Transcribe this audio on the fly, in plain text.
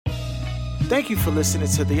Thank you for listening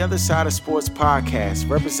to the Other Side of Sports podcast,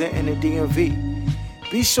 representing the DMV.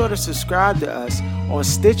 Be sure to subscribe to us on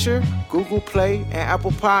Stitcher, Google Play, and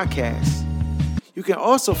Apple Podcasts. You can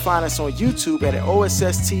also find us on YouTube at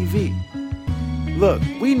OSS TV. Look,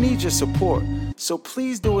 we need your support, so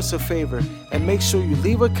please do us a favor and make sure you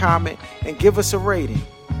leave a comment and give us a rating.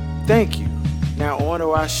 Thank you. Now on to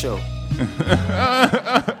our show.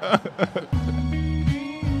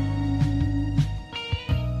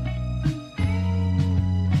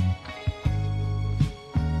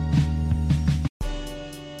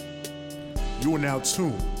 You are now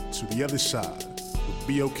tuned to The Other Side with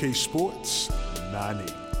BOK Sports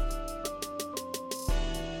 980.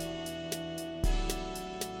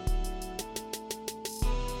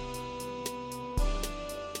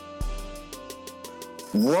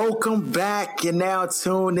 Welcome back. You're now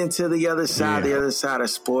tuned into The Other Side, The Other Side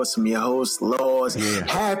of Sports. I'm your host, Laws.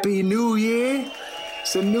 Happy New Year.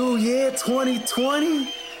 It's a new year, 2020.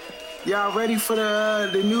 Y'all ready for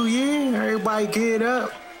the new year? Everybody get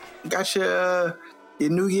up. Got your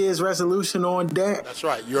New Year's resolution on deck. That's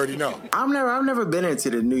right. You already know. I've never been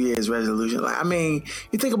into the New Year's resolution. Like, I mean,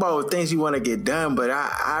 you think about things you want to get done, but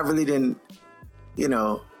I really didn't,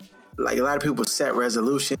 like a lot of people set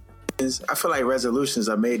resolutions. I feel like resolutions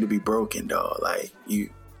are made to be broken, dog. Like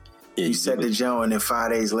you set the joint and then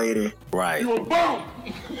 5 days later. Right. You a bum.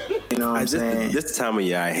 You know what I'm saying? This time of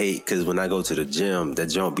year I hate because when I go to the gym, that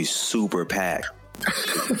joint be super packed.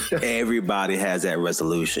 Everybody has that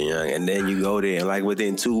resolution, young. And then you go there and like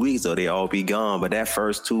within 2 weeks, though, they all be gone. But that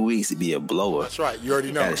first 2 weeks, it be a blower. That's right. You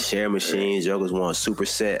already know. Got share machines, jokers want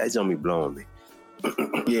superset. That's gonna be blowing me.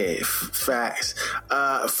 Yeah, facts.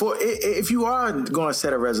 If you are going to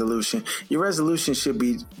set a resolution, your resolution should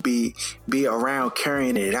be around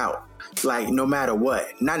carrying it out. Like no matter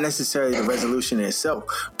what, not necessarily the resolution itself,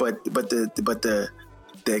 but the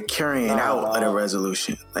carrying out of the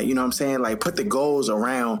resolution. Like, you know what I'm saying? Like put the goals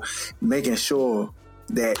around making sure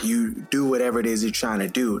that you do whatever it is you're trying to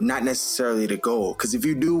do, not necessarily the goal. Because if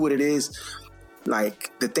you do what it is,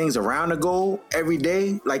 like the things around the goal every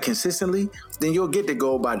day, like consistently, then you'll get the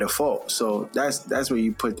goal by default. So that's where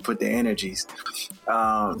you put the energies.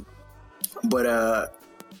 But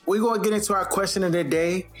we're going to get into our question of the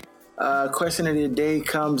day. Question of the day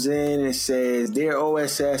comes in and says, Dear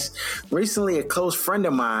OSS, recently a close friend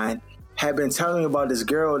of mine had been telling me about this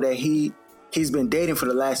girl that he's been dating for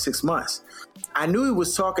the last 6 months. I knew he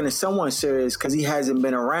was talking to someone serious because he hasn't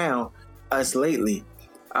been around us lately.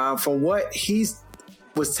 From what he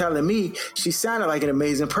was telling me, she sounded like an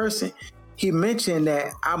amazing person. He mentioned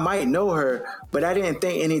that I might know her, but I didn't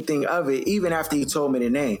think anything of it even after he told me the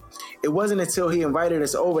name. It wasn't until he invited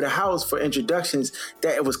us over the house for introductions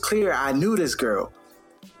that it was clear I knew this girl.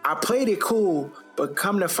 I played it cool, but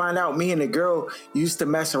come to find out, me and the girl used to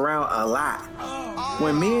mess around a lot.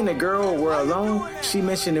 When me and the girl were alone, she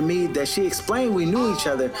mentioned to me that she explained we knew each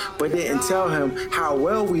other, but didn't tell him how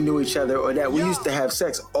well we knew each other or that we used to have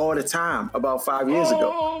sex all the time about 5 years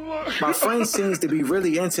ago. My friend seems to be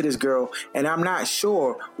really into this girl, and I'm not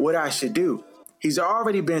sure what I should do. He's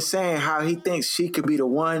already been saying how he thinks she could be the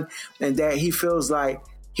one and that he feels like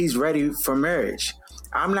he's ready for marriage.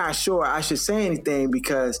 I'm not sure I should say anything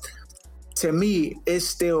because to me, it's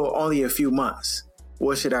still only a few months.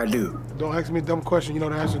 What should I do? Don't ask me a dumb question. You know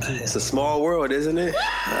the answer to. It's a small world, isn't it?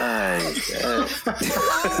 That's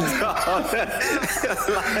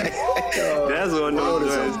one of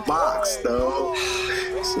those. It's a box, though.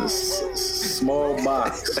 It's a small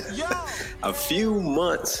box. A few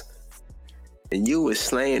months, and you was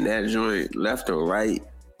slaying that joint left or right.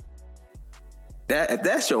 If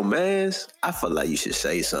that's your man's, I feel like you should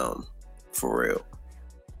say something for real,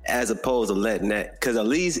 as opposed to letting that. Because at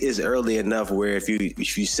least it's early enough where if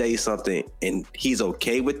you say something and he's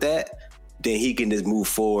okay with that, then he can just move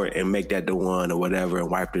forward and make that the one or whatever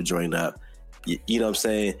and wipe the joint up. You know what I'm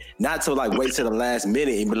saying? Not to like wait till the last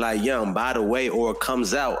minute and be like, young, by the way, or it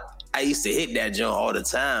comes out, I used to hit that joint all the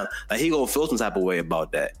time. Like he gonna feel some type of way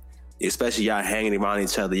about that, especially y'all hanging around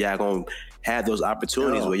each other. Y'all gonna have those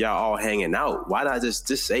opportunities where y'all all hanging out. Why not just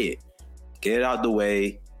say it? Get it out the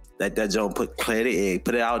way. Let that joint clear the egg,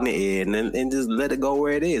 put it out in the air, and just let it go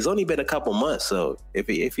where it is. It's only been a couple months, so if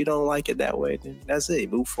you don't like it that way, then that's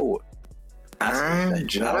it. Move forward. I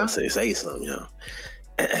would say something, yo.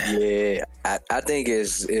 Yeah, I think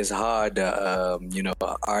it's hard to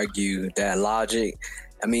argue that logic.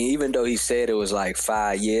 I mean, even though he said it was like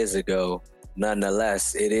 5 years ago,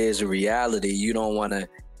 nonetheless, it is a reality. You don't want to,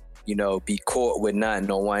 be caught with nothing.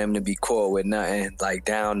 Don't want him to be caught with nothing, like,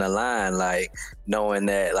 down the line, like, knowing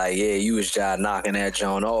that, like, yeah, you was just knocking that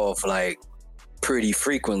joint off, like, pretty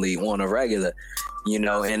frequently on a regular, you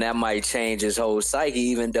know, and that might change his whole psyche,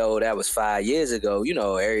 even though that was 5 years ago. You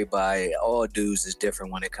know, everybody, all dudes is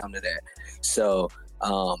different when it comes to that. So,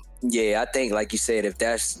 yeah, I think, like you said, if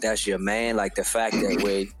that's your man, like the fact that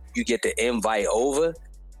way you get the invite over,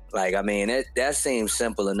 like, I mean, that seems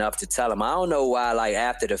simple enough to tell him. I don't know why, like,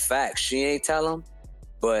 after the fact, she ain't tell him.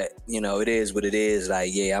 But, you know, it is what it is.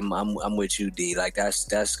 Like, yeah, I'm with you, D. Like,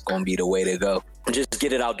 that's gonna be the way to go. Just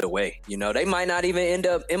get it out the way. You know, it might not even end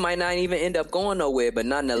up going nowhere. But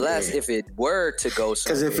nonetheless, if it were to go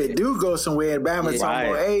somewhere. Because if it do go somewhere, and Bama talking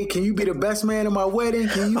about, hey, can you be the best man at my wedding?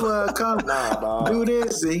 Can you come do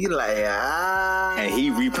this? And he like, And he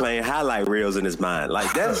replaying highlight reels in his mind.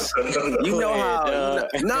 Like, that's, you know how.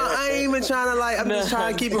 I ain't even trying to, like, I'm just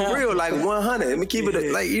trying to keep it real, like 100. Let me keep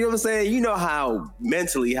it, like, you know what I'm saying? You know how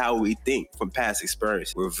mentally, how we think from past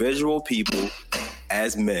experience. We're visual people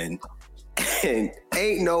as men. And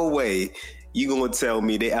ain't no way you gonna tell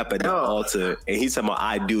me they up at the altar and he's talking about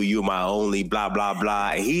I do, you my only, blah blah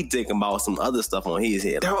blah, and he thinking about some other stuff on his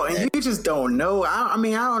head. And you just don't know. I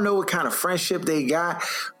mean, I don't know what kind of friendship they got,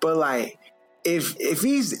 but like, if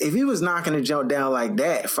he was not gonna jump down like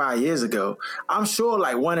that 5 years ago, I'm sure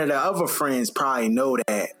like one of the other friends probably know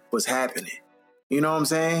that was happening. You know what I'm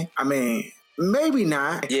saying? I mean, maybe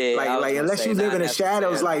not. Yeah, like unless you live in the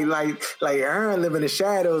shadows, like Aaron live in the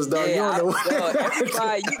shadows, though. You don't know.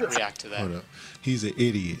 Everybody, you react to that. Hold up. He's an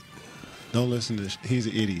idiot. Don't listen to. He's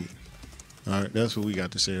an idiot. All right, that's what we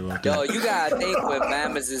got to say about that. Yo, you gotta think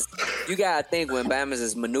when Bama's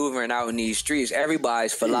is maneuvering out in these streets,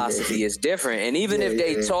 everybody's philosophy is different, and even if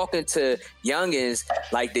they talking to youngins,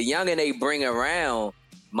 like the youngin they bring around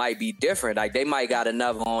might be different. Like they might got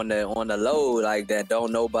enough on the load like that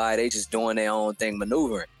don't nobody. They just doing their own thing,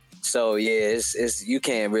 maneuvering. So yeah, it's you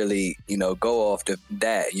can't really go off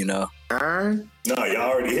that. No, y'all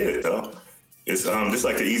already hit it though. It's just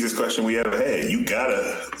like the easiest question we ever had. You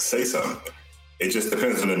gotta say something. It just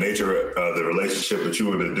depends on the nature of the relationship that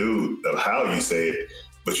you and the dude, of how you say it.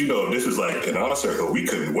 But if this is like an honor circle, we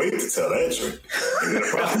couldn't wait to tell that trick. And then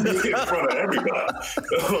probably in front of everybody.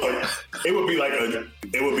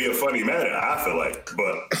 It would be a funny matter, I feel like.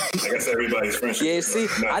 But I guess everybody's friendship. Yeah, see,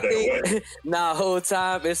 I think whole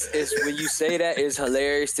time it's when you say that, it's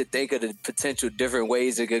hilarious to think of the potential different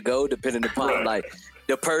ways it could go depending upon like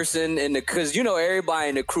the person and because everybody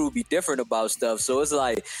in the crew be different about stuff, so it's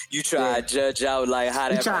like you try to judge out like how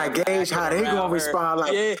you try to gauge how they gonna respond.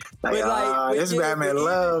 This Batman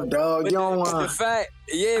love, dog. You don't want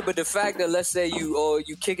but the fact that let's say you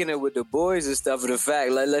kicking it with the boys and stuff, and the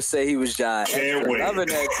fact let's say he was loving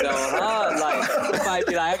that jump, like it might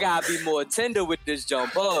be like I gotta be more tender with this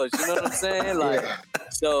jump balls. You know what I'm saying? Like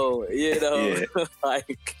so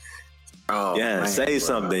like. Oh, man, say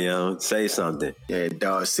something, yo. Say something. Yeah,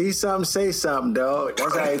 dog. See something, say something, dog.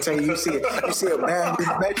 That's how I tell you. You see a bad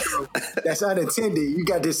metro that's unintended. You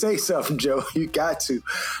got to say something, Joe. You got to.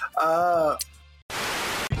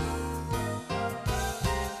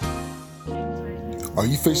 Are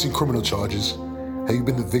you facing criminal charges? Have you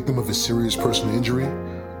been the victim of a serious personal injury?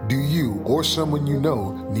 Do you or someone you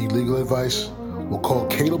know need legal advice? Well, call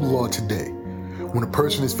Caleb Law today. When a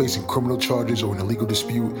person is facing criminal charges or in a legal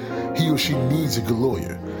dispute, he or she needs a good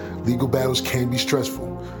lawyer. Legal battles can be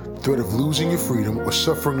stressful. The threat of losing your freedom or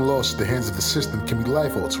suffering loss at the hands of the system can be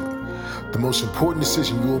life-altering. The most important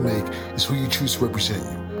decision you will make is who you choose to represent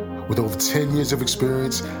you. With over 10 years of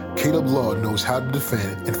experience, Caleb Law knows how to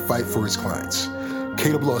defend and fight for his clients.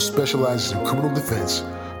 Caleb Law specializes in criminal defense,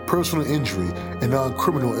 personal injury, and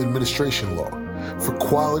non-criminal administration law. For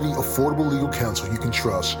quality, affordable legal counsel you can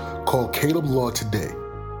trust, call Caleb Law today.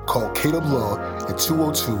 Call Caleb Law at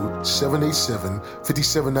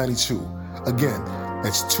 202-787-5792. Again,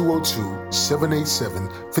 that's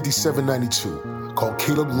 202-787-5792. Call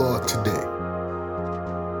Caleb Law today.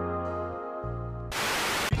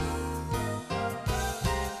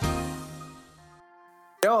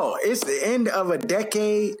 Yo, it's the end of a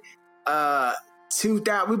decade.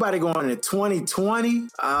 2000, we about to go into 2020.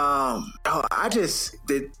 I just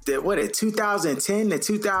did 2010 to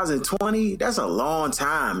 2020. That's a long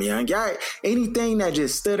time, young guy. Anything that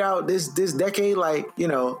just stood out this decade, like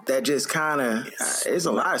that just kind of. There's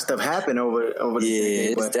a lot of stuff happened over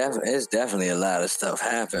the decade. It's definitely a lot of stuff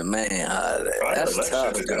happened, man. That's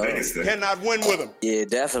tough. Cannot win with them. Yeah,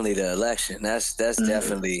 definitely the election. That's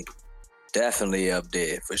definitely up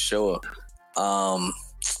there for sure.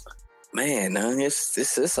 Man,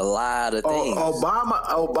 it's a lot of things.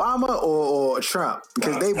 Obama or Trump?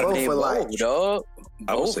 Because they both were like... Dog.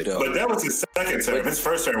 Both, though. But that was his second term. His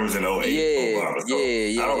first term was in 2008. Obama, so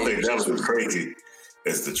I don't think that was as crazy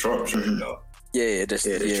as the Trump term, though. The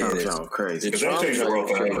Trump joint crazy. The Trump joint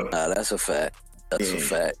crazy. Nah, that's a fact. That's a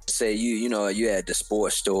fact. Say you had the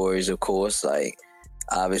sports stories, of course, like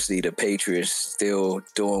obviously the Patriots still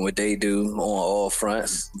doing what they do on all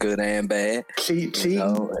fronts, good and bad. Cheating.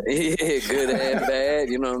 Yeah, good and bad.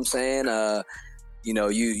 You know what I'm saying?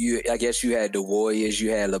 You I guess you had the Warriors,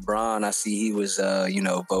 you had LeBron. I see he was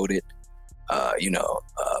voted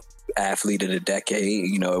athlete of the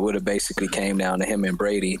decade. It would have basically came down to him and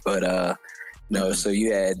Brady, but so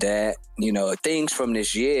you had that, things from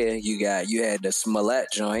this year. You had the Smollett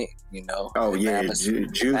joint, Oh yeah, juicy.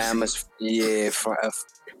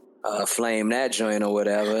 Flame that joint or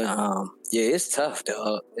whatever. It's tough,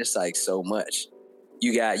 dog. It's like so much.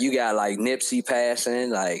 You got like Nipsey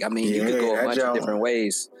passing. Like, I mean, you could go a bunch of different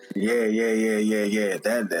ways. Yeah.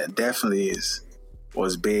 That definitely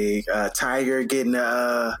was big. Tiger getting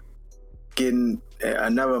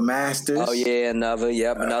another Masters. Oh yeah, another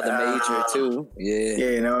major too.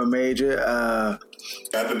 Yeah, another major.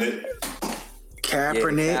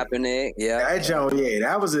 Kaepernick. Yeah, that jump. Yeah,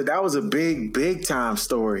 that was a big time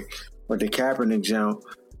story with the Kaepernick jump.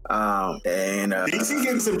 DC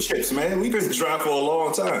getting some chips, man. We've been dropped for a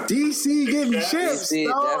long time. DC getting chips. The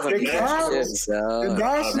Caps, the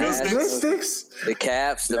Nationals, Mystics. The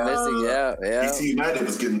Caps, the Mystics, yeah. DC United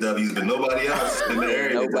was getting W's, but nobody else in the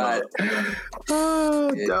area. Nobody.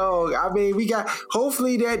 Dog. I mean, we got.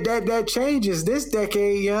 Hopefully that changes this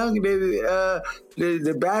decade, young.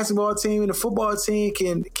 The basketball team and the football team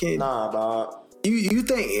can. Nah, dog. You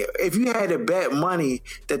think if you had to bet money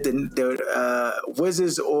that the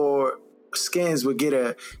Wizards or Skins would get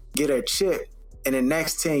a chip in the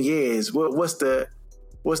next 10 years, what's the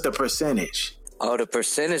percentage? Oh, the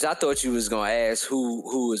percentage? I thought you was gonna ask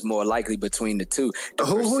who is more likely between the two.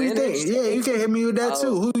 Who you think? Yeah, you can hit me with that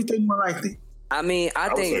too. Who do you think more likely? I mean, I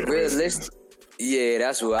think realistic. Yeah,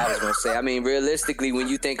 that's what I was gonna say. I mean, realistically, when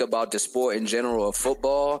you think about the sport in general of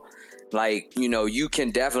football, like, you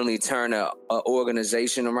can definitely turn a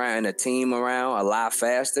organization around and a team around a lot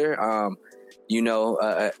faster, and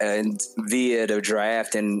via the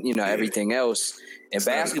draft and, everything else. And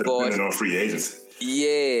basketball, on free agents.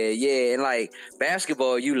 Yeah. And like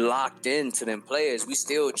basketball, you locked into them players. We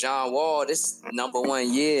still John Wall, this number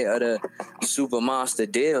 1 year of the super monster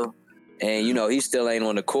deal. And, he still ain't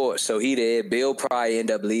on the court. So he did. Bill probably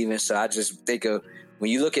end up leaving. So I just think of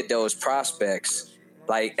when you look at those prospects,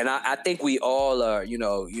 like, and I think we all are,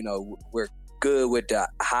 we're good with the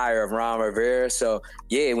hire of Ron Rivera. So,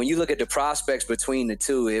 yeah, when you look at the prospects between the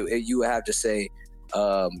two, you would have to say,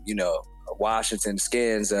 Washington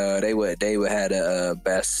Skins, they would have the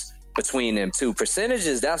best between them two.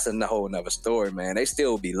 Percentages, that's a whole nother story, man. They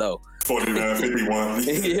still be low.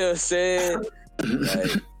 49-51. You know what I'm saying?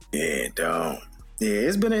 Like, yeah, dog. Yeah,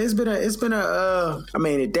 it's been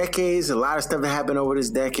a decades. A lot of stuff that happened over this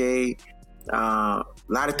decade. A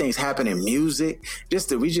lot of things happen in music.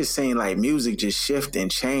 We just saying like music just shift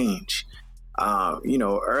and change.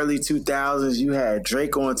 Early 2000s, you had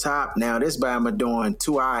Drake on top. Now this Bama doing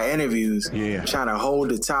 2-hour interviews, trying to hold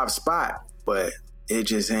the top spot, but it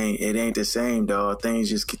just ain't the same, dog. Things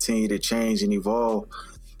just continue to change and evolve.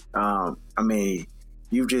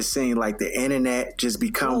 You've just seen like the internet just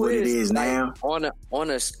become what it is now. On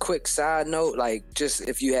a quick side note, like just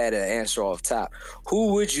if you had an answer off top,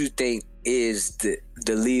 who would you think is the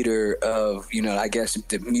leader of, I guess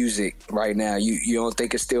the music right now? You don't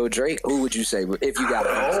think it's still Drake? Who would you say if you got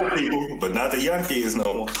old people, but not the young kids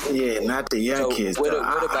no more? Yeah, not the young kids. What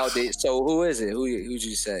about this? So who is it? Who'd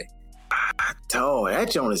you say? Dog,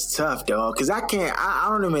 that joint is tough, dog. Because I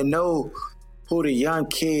don't even know who the young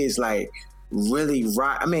kids like really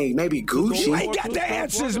rock. I mean, maybe Gucci. You ain't got the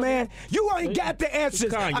answers, man. You ain't got the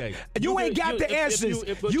answers. You ain't got the answers.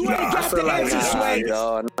 You ain't got the answers, Sway.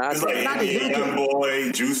 It's like Young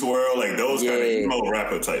Boy, Juice WRLD, like those kind of emo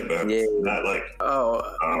rapper type, man. Yeah. Not like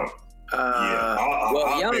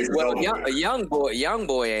Young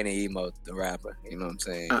Boy ain't an emo rapper. You know what I'm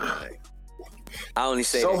saying? Like, I only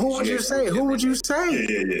say. So who would you say? Who would you say?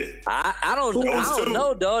 Yeah. I don't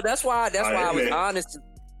know, dog. That's why I was honest.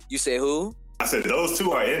 You say who? I said those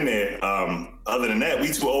two are in there. Other than that,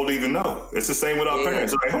 we too old to even know. It's the same with our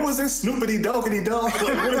parents. Like, who is this Snoopity Doggity Dog? Like,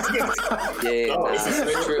 what is this?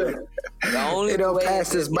 That's true. The only don't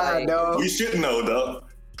pass this by, dog. We should know, dog.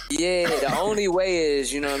 Yeah, the only way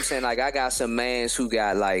is, what I'm saying? Like, I got some mans who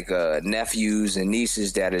got, like, nephews and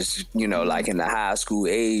nieces that is, like in the high school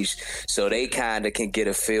age. So they kind of can get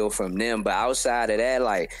a feel from them. But outside of that,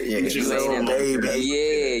 like, you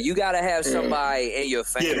got to have somebody in your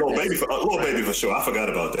family. Yeah, Lil Baby for sure. I forgot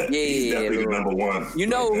about that. Yeah, he's definitely the number one. You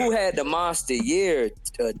know who had the monster year?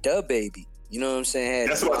 Dub Baby. You know what I'm saying?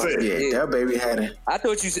 That's what I said. Yeah, that baby had it. I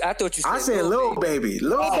thought you said. I said little baby.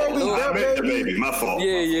 Little baby. I meant the baby. My fault.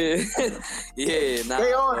 Yeah. Yeah. Nah,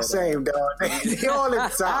 they all the same, dog. They all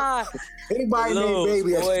at the top. Anybody named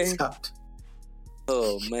baby at the top.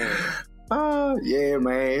 Oh man. Yeah,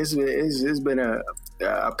 man. It's been a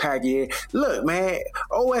pack year. Look, man.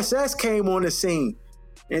 OSS came on the scene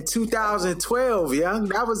in 2012, young.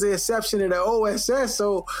 That was the inception of the OSS.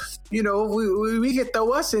 So, you know, we can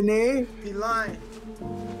throw us in there. He lying.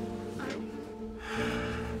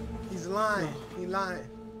 He's lying. He lying.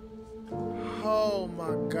 Oh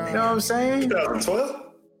my God. You know what I'm saying?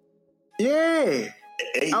 2012? Yeah.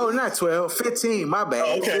 8. Oh, not 12, 15. My bad.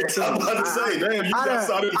 Oh, okay. 15. I'm about to say, damn, you got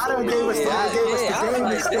started. I done gave us the game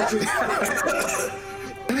extension.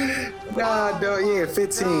 Nah, no, yeah,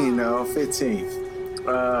 15, no, 15.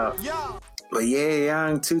 But yeah,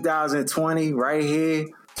 young 2020 right here.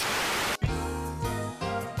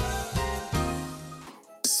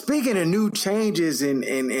 Speaking of new changes and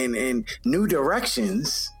new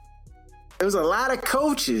directions, there was a lot of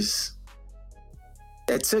coaches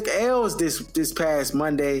that took L's this past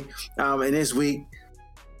Monday and this week.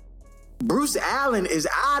 Bruce Allen is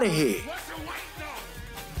out of here.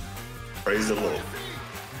 Praise the Lord.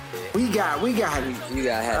 We got. You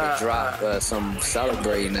gotta have to drop some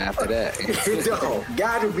celebrating after that.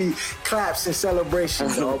 Got to be claps and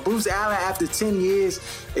celebrations. Bruce Allen, after 10 years,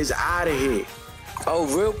 is out of here. Oh,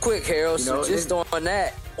 real quick, Harold. You know, so just on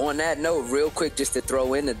that note, real quick, just to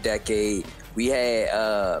throw in a decade, we had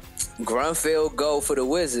Grunfeld go for the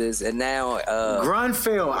Wizards, and now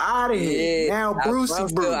Grunfeld out of here. Now Bruce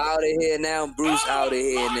out of here. Now Bruce out of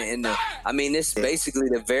here. I mean, this is basically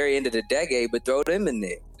the very end of the decade, but throw them in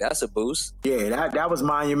there. That's a boost. Yeah, that was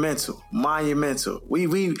monumental. We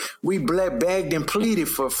begged and pleaded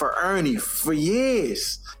for Ernie for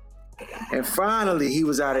years, and finally he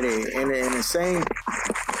was out of there. And the same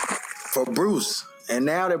for Bruce. And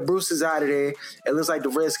now that Bruce is out of there, it looks like the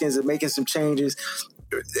Redskins are making some changes.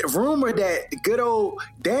 Rumor that good old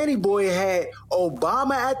Danny Boy had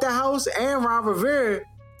Obama at the house and Ron Rivera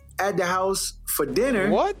at the house for dinner.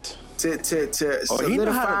 What? To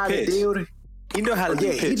solidify the deal. He know how to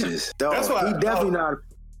do pitches. That's why he definitely not.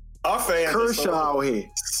 Our fans Kershaw are here.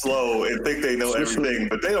 slow and think they know everything,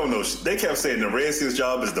 but they don't know. They kept saying the Redskins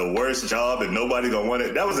job is the worst job and nobody gonna want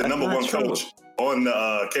it. That was the number one coach on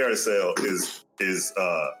the carousel is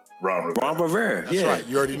Ron Rivera. Ron Rivera. That's right.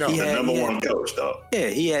 You already know. He's the number one coach, though. Yeah,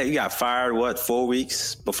 he got fired 4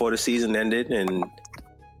 weeks before the season ended, and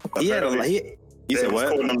he had you said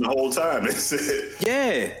what? Him the whole time.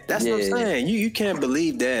 Yeah, that's what I'm saying. You can't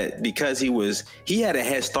believe that because he had a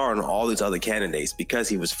head start on all these other candidates because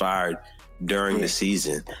he was fired during the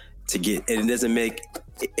season to get. And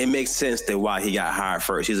it makes sense that why he got hired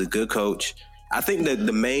first. He's a good coach. I think that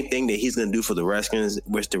the main thing that he's going to do for the Redskins,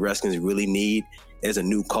 which the Redskins really need, is a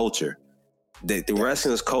new culture. The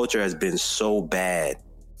Redskins culture has been so bad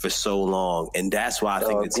for so long, and that's why I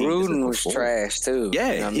think the team Gruden was trash too.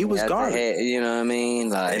 Yeah, you know he was garbage. You know what I mean?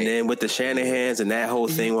 Like, and then with the Shanahans and that whole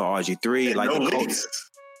thing with RG3, like no the leaks.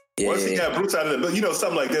 Once he got Bruce out of but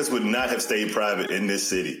something like this would not have stayed private in this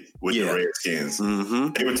city with the Redskins.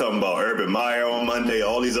 Mm-hmm. They were talking about Urban Meyer on Monday,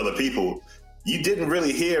 all these other people. You didn't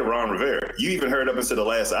really hear Ron Rivera. You even heard up until the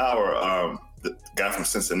last hour, the guy from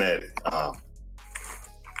Cincinnati.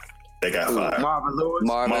 They got fired. Marvin Lewis.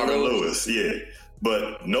 Marvin Lewis, yeah.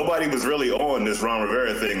 But nobody was really on this Ron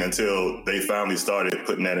Rivera thing until they finally started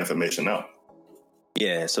putting that information out.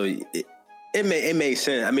 Yeah, so it makes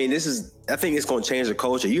sense. I mean, I think it's going to change the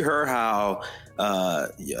culture. You heard how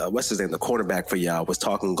what's his name, the quarterback for y'all, was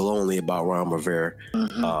talking glowingly about Ron Rivera.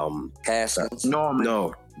 Mm-hmm. Haskins.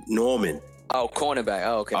 Norman. Oh, cornerback.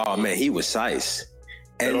 Oh, okay. Oh man, he was size.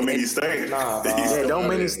 That don't mean he's staying. Don't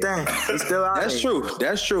mean he's staying. He's still out. That's true.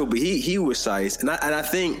 That's true. But he was size, and I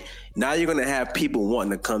think now you're gonna have people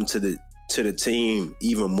wanting to come to the team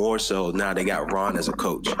even more so now they got Ron as a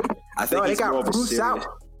coach. I think they got Bruce out.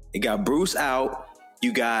 They got Bruce out.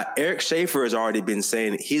 You got Eric Schaefer has already been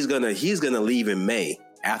saying he's gonna leave in May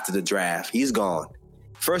after the draft. He's gone.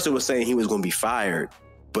 First it was saying he was gonna be fired.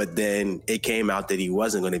 But then it came out that he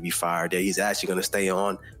wasn't going to be fired, that he's actually going to stay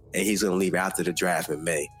on and he's going to leave after the draft in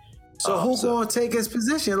May. So who's going to take his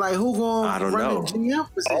position? Like, who going to run the GM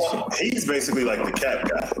position? He's basically like the cap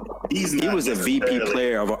guy. He was a VP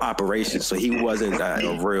player of operations, so he wasn't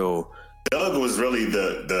a real... Doug was really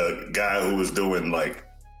the guy who was doing, like,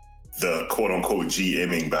 the quote-unquote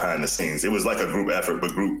GMing behind the scenes. It was like a group effort,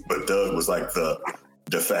 but Doug was like the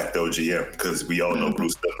de facto GM because we all know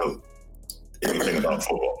Bruce doesn't know anything about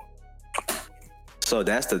football. So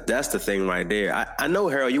that's the thing right there. I know,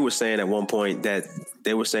 Harold, you were saying at one point that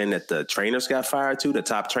they were saying that the trainers got fired too, the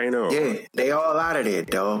top trainer. Or, yeah, they all out of there,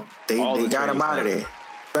 dog. They got him out of there.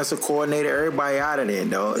 Special coordinator, everybody out of there,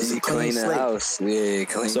 dog. It's a clean slate. House. Yeah,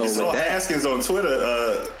 clean. So with that, Haskins on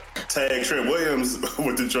Twitter tag Trent Williams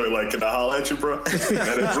with the joint like, "Can I holler at you, bro?"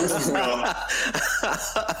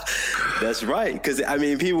 That's right, because I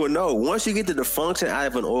mean, people know once you get to the function out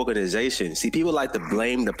of an organization. See, people like to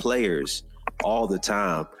blame the players all the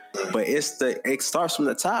time, but it starts from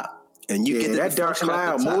the top. And you get that dark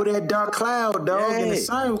cloud, move that dark cloud, dog, and the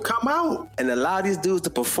sun will come out. And allow these dudes to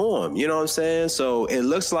perform. You know what I'm saying? So it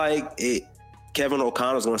looks like Kevin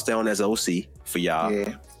O'Connell's going to stay on as OC for y'all.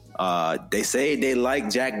 Yeah. They say they like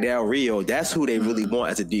Jack Del Rio. That's who they really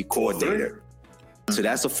want as a D coordinator. So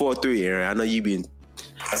that's a 4-3, Aaron. I know you've been.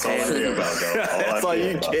 That's all I care about, though. That's all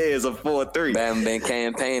you care is a 4-3. Bam been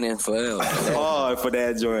campaigning forever. Hard for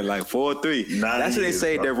that joint, like 4-3. That's what they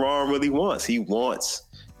say that Ron really wants. He wants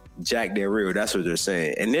Jack Del Rio. That's what they're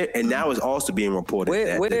saying. And now it's also being reported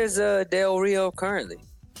where is Del Rio currently?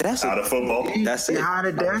 That's out of football. That's it. Behind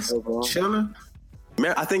the desk, chilling.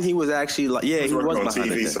 Man, I think he was actually like, he was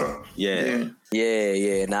behind TV, the desk.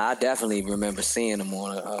 Yeah. Nah, I definitely remember seeing him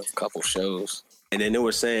on a couple shows. And then they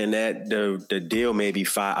were saying that the deal may be a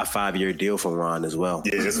 5-year deal for Ron as well.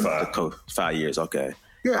 Yeah, just 5. 5 years, okay.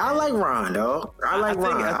 Yeah, I like Ron, though. I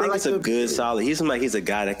think it's a good, solid. He seems like he's a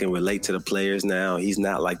guy that can relate to the players now. He's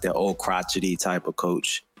not like that old crotchety type of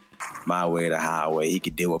coach, my way or the highway. He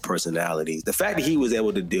could deal with personalities. The fact that he was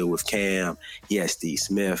able to deal with Cam, he has Steve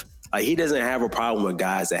Smith. Like, he doesn't have a problem with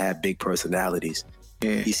guys that have big personalities.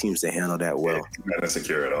 Yeah. He seems to handle that well. Yeah, he's not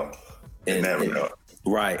insecure at all. Never.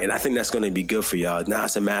 Right, and I think that's going to be good for y'all. Now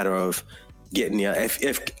it's a matter of getting the.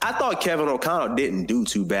 If I thought Kevin O'Connell didn't do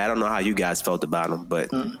too bad. I don't know how you guys felt about him,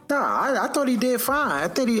 but I thought he did fine. I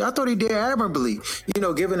thought he did admirably.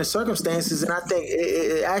 Given the circumstances, and I think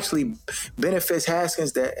it actually benefits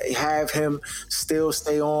Haskins to have him still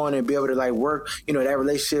stay on and be able to like work. That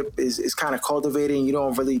relationship is kind of cultivated, and you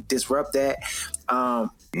don't really disrupt that. Not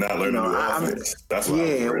learning the offense. That's what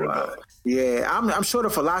I'm worried about. Yeah, I'm sure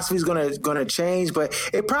the philosophy is gonna change, but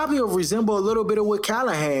it probably will resemble a little bit of what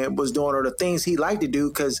Callahan was doing or the things he liked to do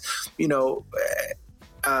because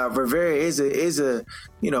Rivera is a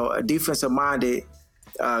defensive minded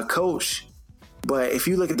coach, but if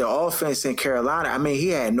you look at the offense in Carolina, I mean he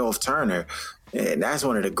had North Turner, and that's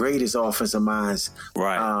one of the greatest offensive minds.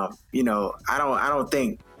 Right. I don't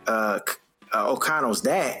think O'Connell's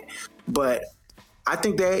that, but I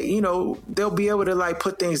think that, they'll be able to like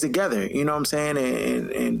put things together, you know what I'm saying?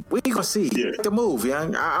 And we gonna see the move,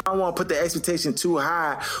 young. I don't want to put the expectation too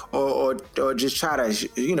high or just try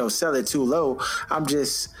to, sell it too low. I'm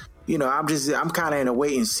kind of in a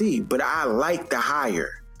wait and see, but I like the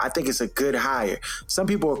hire. I think it's a good hire. Some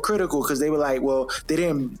people are critical because they were like, well, they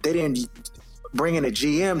didn't bring in a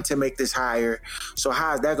GM to make this hire. So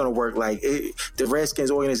how is that going to work? Like the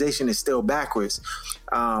Redskins organization is still backwards.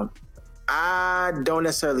 I don't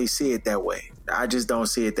necessarily see it that way. I just don't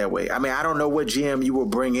see it that way. I mean, I don't know what GM you will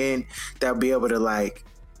bring in that will be able to like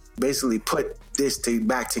basically put this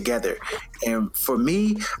back together. And for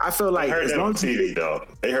me, I feel like they heard that on TV, dog.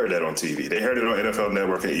 They heard that on TV. They heard it on NFL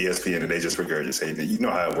Network and ESPN, and they just regurgitated it. You know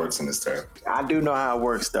how it works in this term. I do know how it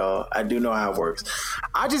works, dog. I do know how it works.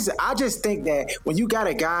 I just think that when you got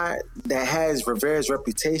a guy that has Rivera's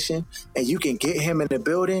reputation and you can get him in the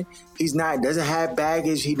building, doesn't have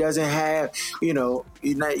baggage. He doesn't have, you're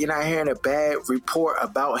not hearing a bad report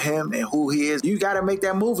about him and who he is. You got to make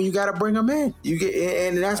that move and you got to bring him in.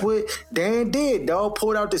 And that's what Dan did, dog.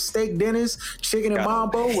 Pulled out the steak dinners, chicken and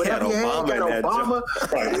mambo, whatever you had. Got Obama.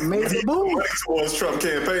 Right. Made the move. Towards Trump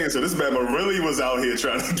campaign, so this man really was out here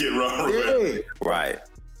trying to get Ron Rivera. Yeah. Right.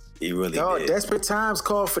 He really did. Desperate times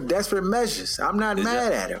call for desperate measures. I'm not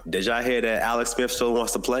mad at him. Did y'all hear that Alex Smith still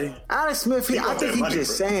wants to play? Alex Smith, I think he's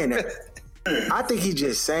just saying that. I think he's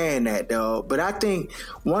just saying that, though. But I think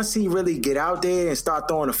once he really get out there and start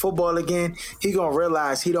throwing the football again, he going to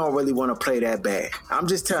realize he don't really want to play that bad. I'm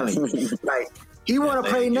just telling you. Like, he want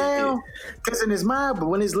to play now because in his mind, but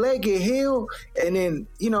when his leg get healed and then,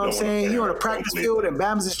 you know what I'm saying, he on the practice field and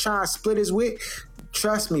Bams is trying to split his wit,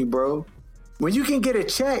 trust me, bro. When you can get a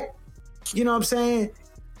check, you know what I'm saying,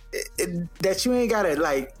 that you ain't got to,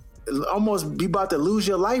 like, almost be about to lose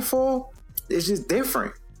your life for, it's just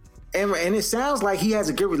different. And it sounds like he has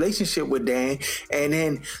a good relationship with Dan. And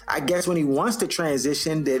then I guess when he wants to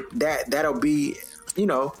transition, that'll be,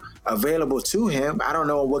 available to him. I don't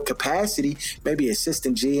know in what capacity, maybe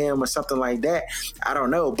assistant GM or something like that. I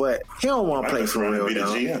don't know, but he don't want to play for real,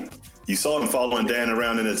 though. GM. You saw him following Dan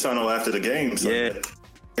around in the tunnel after the game. So.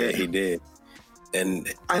 Yeah, he did.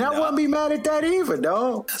 And I wouldn't be mad at that either,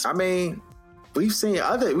 dog. I mean, We've seen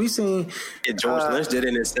George Lynch did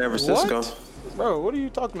it in San Francisco. What? Bro, what are you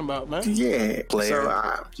talking about, man? Yeah. Player, So,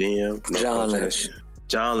 GM. John Lynch.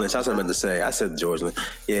 John Lynch. That's what I meant to say. I said George Lynch.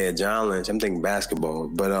 Yeah, John Lynch. I'm thinking basketball.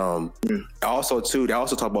 But also, too, they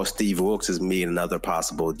also talk about Steve Wilkes as being another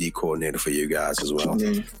possible D coordinator for you guys as well.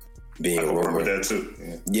 Being rumored that,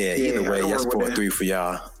 too. Yeah, either way, that's 4-3 for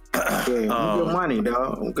y'all. Good money,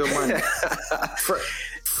 dog. Good money.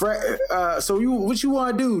 So what you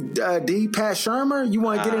want to do, D? Pat Shurmur? You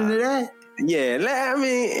want to get into that? Yeah, I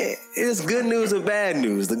mean, it's good news and bad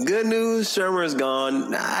news. The good news, Shurmur is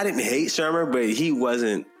gone. I didn't hate Shurmur, but he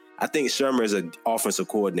wasn't. I think Shurmur is an offensive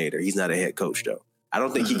coordinator. He's not a head coach, though. I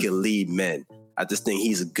don't think he can lead men. I just think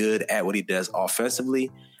he's good at what he does offensively.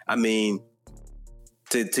 I mean,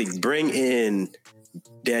 to bring in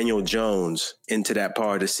Daniel Jones into that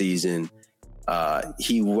part of the season,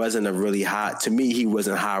 he wasn't he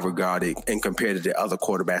wasn't high regarded and compared to the other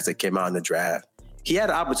quarterbacks that came out in the draft. He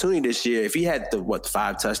had an opportunity this year. If he had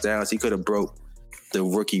 5 touchdowns, he could have broke the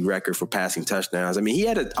rookie record for passing touchdowns. I mean, he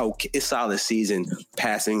had a solid season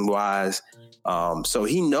passing wise. So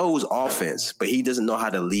he knows offense, but he doesn't know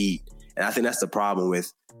how to lead. And I think that's the problem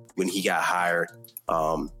with when he got hired.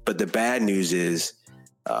 But the bad news is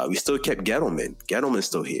we still kept Gettleman. Gettleman's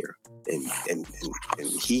still here. And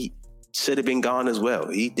he should have been gone as well.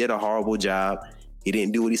 He did a horrible job. He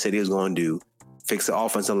didn't do what he said he was going to do. Fix the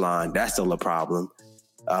offensive line. That's still a problem.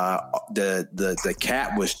 The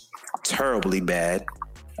cap was terribly bad.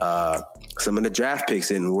 Some of the draft picks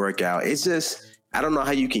didn't work out. It's just, I don't know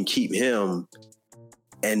how you can keep him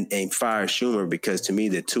and fire Shurmur, because to me,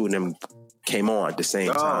 the two of them came on at the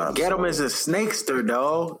same time. Gettleman's a snakester,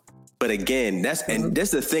 dog. But again, that's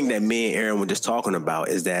the thing that me and Aaron were just talking about,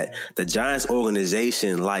 is that the Giants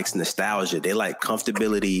organization likes nostalgia. They like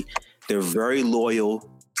comfortability. They're very loyal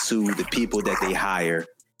to the people that they hire.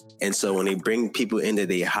 And so when they bring people in that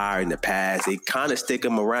they hired in the past, they kind of stick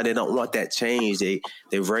them around. They don't want that change.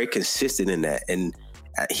 They're very consistent in that. And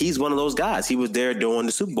he's one of those guys. He was there during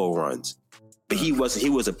the Super Bowl runs, but he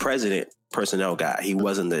was a personnel guy. He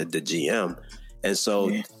wasn't the GM. And so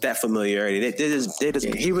that familiarity,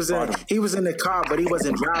 he was in the car, but he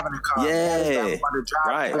wasn't driving the car. Yeah,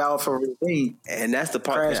 right. Out for routine, and that's the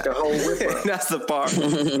part. Crashed the whole whip up. That's the part.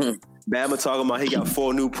 Bama talking about he got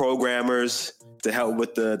 4 new programmers to help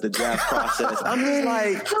with the draft process. I'm just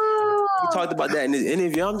like, we talked about that in this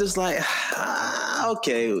interview. I'm just like,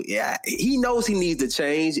 okay, yeah, he knows he needs to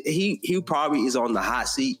change. He probably is on the hot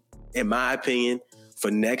seat, in my opinion, for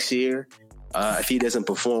next year. If he doesn't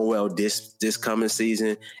perform well this coming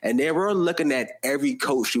season. And then we're looking at every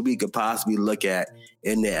coach that we could possibly look at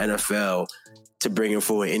in the NFL to bring him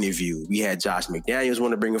for an interview. We had Josh McDaniels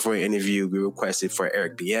want to bring him for an interview. We requested for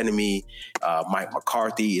Eric Bieniemy. Mike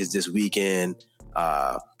McCarthy is this weekend.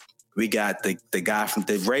 We got the guy from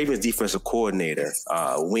the Ravens defensive coordinator,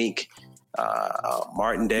 Wink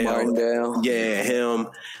Martindale. Yeah, him.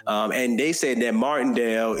 And they said that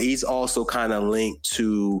Martindale, he's also kind of linked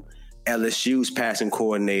to LSU's passing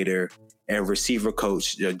coordinator and receiver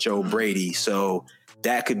coach, Joe Brady. So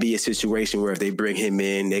that could be a situation where if they bring him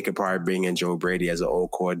in, they could probably bring in Joe Brady as an old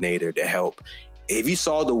coordinator to help. If you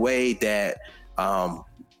saw the way that,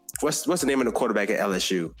 what's the name of the quarterback at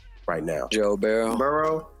LSU right now? Joe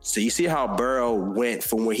Burrow. So you see how Burrow went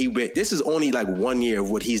from when he went. This is only like 1 year of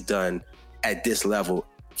what he's done at this level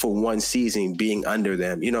for one season being under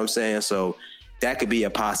them. You know what I'm saying? So that could be a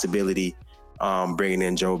possibility. Bringing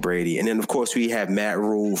in Joe Brady. And then, of course, we have Matt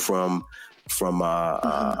Rule from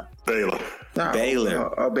Baylor.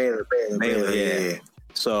 Baylor, yeah.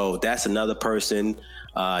 So that's another person.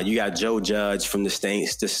 You got Joe Judge from the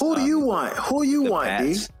Saints. Who do you want? Who you want,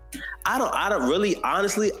 D? I don't really,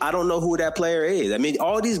 honestly, I don't know who that player is. I mean,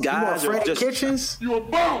 all these guys are just Kitchens? You a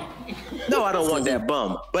bum. No, I don't want that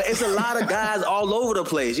bum. But it's a lot of guys all over the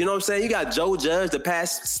place. You know what I'm saying? You got Joe Judge, the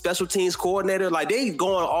past special teams coordinator. Like, they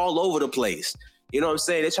going all over the place. You know what I'm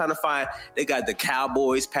saying? They're trying to find, they got the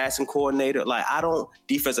Cowboys passing coordinator. Like,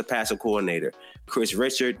 defensive passing coordinator. Chris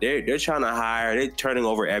Richard, they're trying to hire, they're turning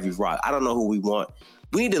over every rock. I don't know who we want.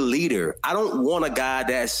 We need a leader. I don't want a guy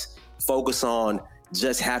that's focused on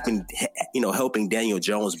just helping Daniel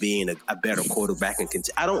Jones being a better quarterback.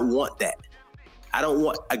 I don't want that. I don't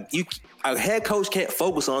want a head coach can't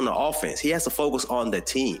focus on the offense. He has to focus on the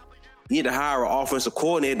team. You need to hire an offensive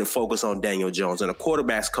coordinator to focus on Daniel Jones and a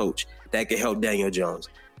quarterback's coach that can help Daniel Jones,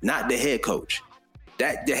 not the head coach.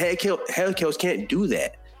 That the head coach can't do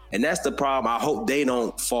that, and that's the problem. I hope they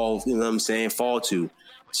don't fall. You know what I'm saying? Fall to.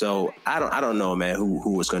 So I don't know, man,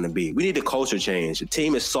 who it's going to be. We need a culture change. The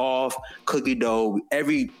team is soft, cookie dough.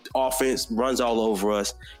 Every offense runs all over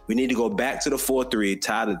us. We need to go back to the 4-3,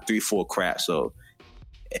 tired of 3-4 crap. So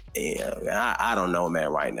yeah, I don't know, man,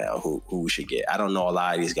 right now who we should get. I don't know a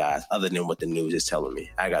lot of these guys other than what the news is telling me.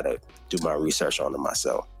 I got to do my research on them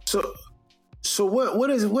myself. So what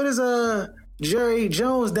is Jerry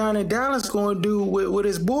Jones down in Dallas going to do with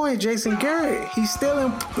his boy Jason Garrett? He's still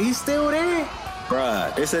there.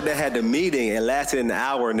 Bruh, they said they had the meeting and lasted an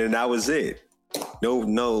hour and then that was it.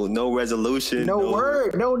 No resolution. No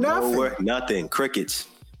word. No nothing. No word, nothing. Crickets.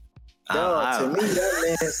 No, to me that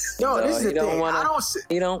man. No, this is the thing. I don't.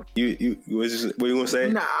 You don't. What you gonna say?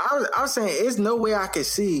 Nah, I was saying, there's no way I could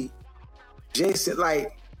see Jason.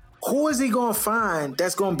 Like, who is he gonna find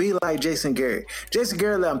that's gonna be like Jason Garrett? Jason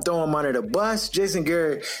Garrett, let him throw him under the bus. Jason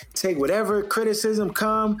Garrett take whatever criticism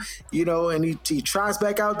come, and he tries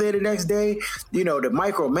back out there the next day. The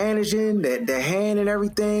micromanaging, the hand and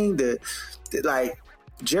everything.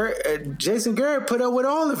 Jason Garrett put up with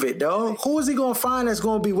all of it, dog. Who is he gonna find that's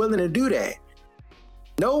gonna be willing to do that?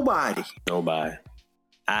 Nobody.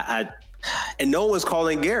 And no one's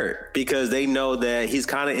calling Garrett because they know that he's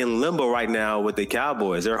kind of in limbo right now with the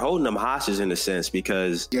Cowboys. They're holding him hostage in a sense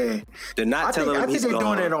because they're not telling him he's gone. I think they're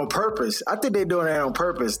doing it on purpose. I think they're doing it on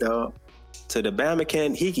purpose, though. To the Bama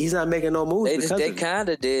can he's not making no moves. They kind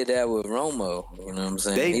of did that with Romo. You know what I'm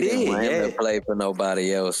saying? He didn't want him to play for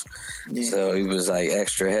nobody else, so he was like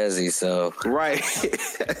extra hezzy. So right,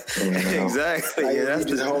 exactly. Yeah, that's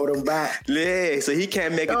just hold him back. Yeah, so he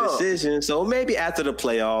can't make a decision. So maybe after the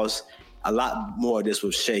playoffs, a lot more of this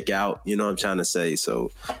will shake out. You know what I'm trying to say?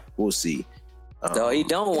 So we'll see. So he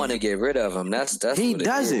don't want to get rid of him. That's he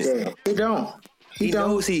doesn't. Yeah, he don't. He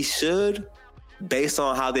knows he should. Based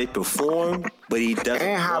on how they perform, but he doesn't.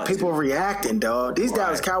 And how people reacting, dog. These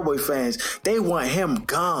Dallas Cowboy fans, they want him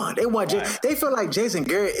gone. They want. They feel like Jason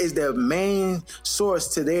Garrett is the main source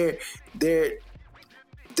to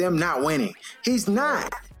them not winning. He's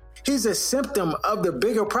not. He's a symptom of the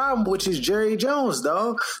bigger problem, which is Jerry Jones,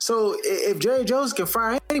 dog. So if Jerry Jones can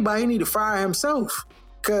fire anybody, he need to fire himself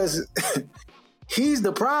because he's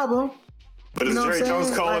the problem. But is Jerry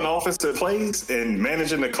Jones calling offensive plays and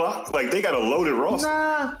managing the clock? Like, they got a loaded roster.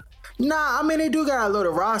 Nah. I mean, they do got a loaded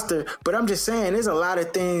roster, but I'm just saying there's a lot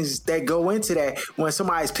of things that go into that when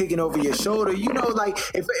somebody's peeking over your shoulder. Like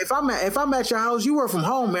if I'm at your house, you work from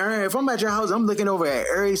home, man. If I'm at your house, I'm looking over at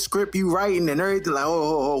every script you writing and everything. Like,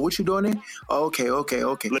 oh, what you doing there? Oh, okay.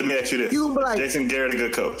 Let me ask you this: you like, Jason Garrett a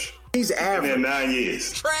good coach? He's average. Been there 9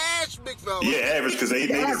 years. Trash, big fella. Yeah, average because they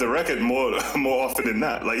niggas the record more often than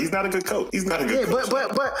not. Like, he's not a good coach. He's not a good coach.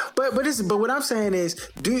 But what I'm saying is,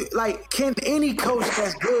 can any coach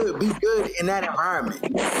that's good be good in that environment?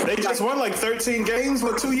 They just won like 13 games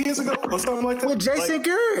 2 years ago or something like that. With Jason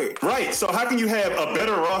Garrett. Right. So how can you have a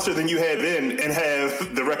better roster than you had then and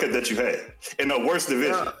have the record that you had in a worse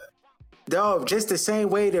division? Dog, just the same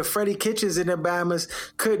way that Freddie Kitchens and the Bahamas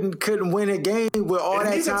couldn't win a game with all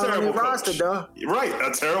that talent on their roster, dog. Right,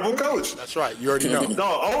 a terrible coach. That's right. You already know.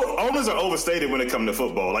 Dog, owners are overstated when it comes to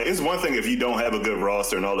football. Like, it's one thing if you don't have a good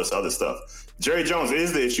roster and all this other stuff. Jerry Jones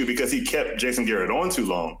is the issue because he kept Jason Garrett on too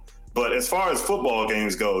long. But as far as football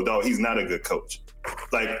games go, dog, he's not a good coach.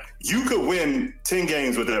 Like, you could win 10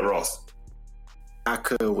 games with that roster. I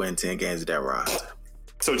could win 10 games with that roster.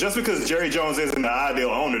 So just because Jerry Jones isn't the ideal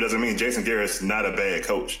owner doesn't mean Jason Garrett's not a bad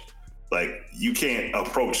coach. Like, you can't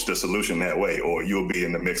approach the solution that way or you'll be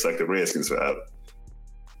in the mix like the Redskins forever.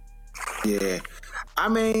 Yeah. I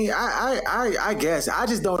mean, I guess. I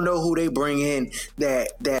just don't know who they bring in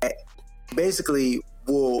that basically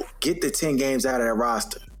will get the 10 games out of that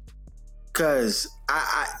roster. Because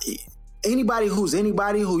anybody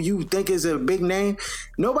who you think is a big name,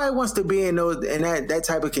 nobody wants to be in that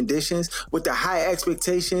type of conditions with the high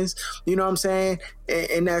expectations, you know what I'm saying,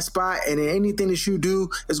 in that spot. And then anything that you do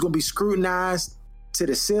is going to be scrutinized to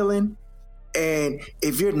the ceiling. And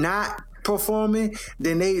if you're not performing,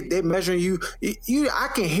 then they measuring you. I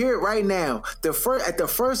can hear it right now. At the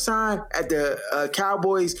first sign at the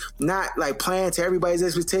Cowboys not like playing to everybody's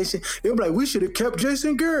expectation, they'll be like, we should have kept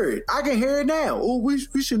Jason Garrett. I can hear it now. Oh, we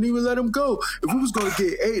shouldn't even let him go. If we was going to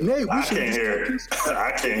get 8-8, I can't hear it.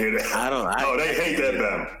 I can't hear that. They hate that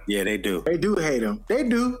Bama. Yeah, they do. They do hate him. They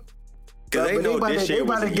do. Because they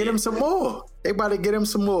about to get him some more. They about to get him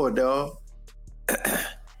some more, dog.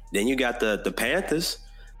 Then you got the Panthers.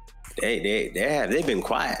 They've been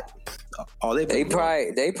quiet. They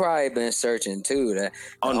probably been searching too. The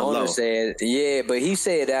owner said, but he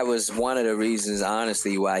said that was one of the reasons,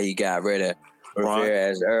 honestly, why he got rid of Rivera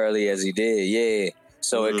as early as he did. Yeah,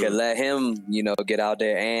 so it could let him, get out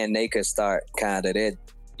there, and they could start kind of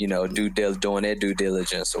doing their due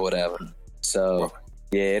diligence or whatever. So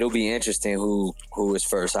yeah, it'll be interesting who his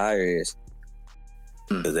first hire is.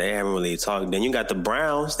 Because they haven't really talked. Then you got the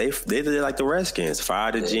Browns. They did like the Redskins.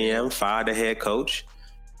 Fired the GM, fired the head coach.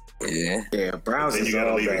 Yeah. Yeah, Browns Then is you gotta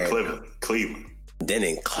all leave bad. in Cleveland. Then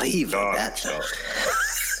in Cleveland.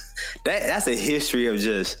 That's a history of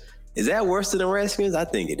just, is that worse than the Redskins? I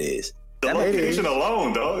think it is. The location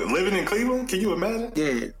alone, dog. Living in Cleveland, can you imagine?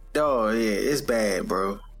 Yeah, dog, yeah, it's bad,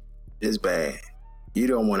 bro. It's bad. You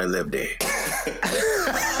don't want to live there.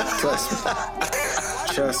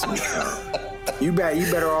 Trust me, dog. You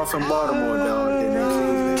better off in Baltimore, dog, than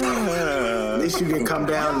in Cleveland. At least you can come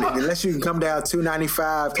down. Unless you can come down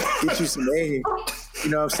 295, get you some air. You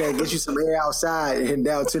know what I'm saying? Get you some air outside and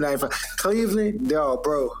down 295. Cleveland, dog,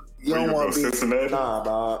 bro. You don't want to be Cincinnati? Nah,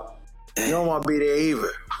 dog. You don't want to be there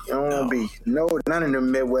either. You don't want to be none of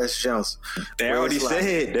them Midwest jumps. They already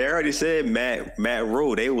said Matt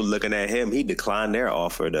Rule. They were looking at him. He declined their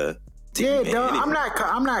offer to. Yeah, dog.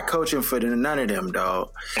 I'm not coaching for none of them,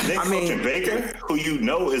 dog. And then coaching Baker, who you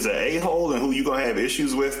know is an a-hole and who you gonna have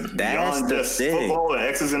issues with beyond just football and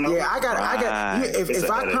X's and O's. Yeah, I got.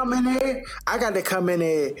 If I come in there, I got to come in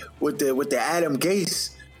there with the Adam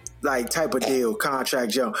Gase like type of deal,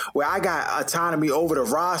 contract jump, where I got autonomy over the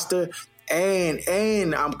roster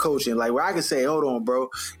and I'm coaching, like where I can say, hold on, bro.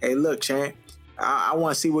 Hey, look, champ, I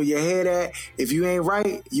want to see where your head at. If you ain't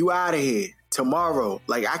right, you out of here tomorrow.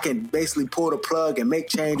 Like I can basically pull the plug and make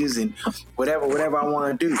changes and whatever I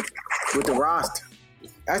want to do with the roster.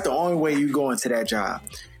 That's the only way you go into that job.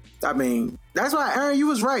 I mean, that's why, Aaron, you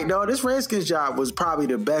was right, though. This Redskins job was probably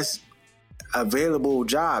the best available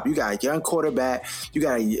job. You got a young quarterback. You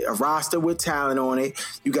got a roster with talent on it.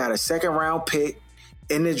 You got a second-round pick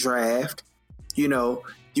in the draft. You know,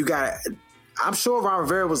 you got – I'm sure Ron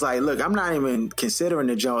Rivera was like, look, I'm not even considering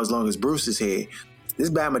the jump as long as Bruce is here. This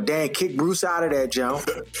Bama Dan kicked Bruce out of that jump,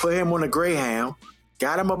 put him on a Greyhound,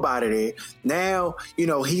 got him up out of there. Now, you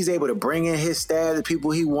know, he's able to bring in his staff, the people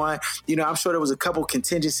he want. You know, I'm sure there was a couple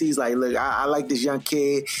contingencies like, look, I like this young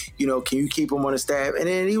kid. You know, can you keep him on the staff? And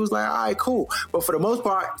then he was like, all right, cool. But for the most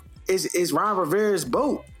part, it's Ron Rivera's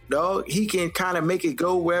boat, dog. He can kind of make it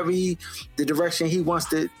go wherever the direction he wants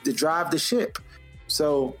to drive the ship.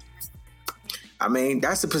 So, I mean,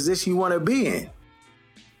 that's the position you want to be in.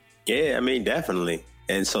 Yeah, I mean, definitely.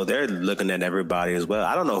 And so they're looking at everybody as well.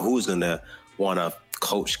 I don't know who's going to want to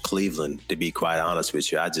coach Cleveland, to be quite honest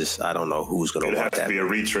with you. I don't know who's going to want that. It'd have to be a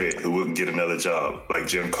retread who wouldn't get another job, like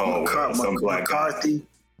Jim Caldwell, some black McCarthy.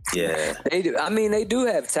 Yeah. They do. I mean, they do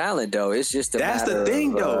have talent, though. It's just that's the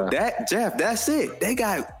thing, though. Jeff, that's it. They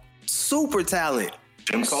got super talent.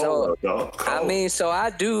 Jim Caldwell, though. I mean, so I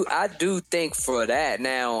do think for that.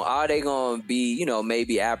 Now, are they going to be, you know,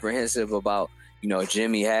 maybe apprehensive about, you know,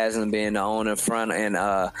 Jimmy Haslam being the owner front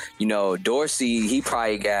and, you know, Dorsey, he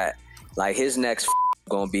probably got, like, his next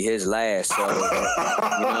going to be his last. So, you know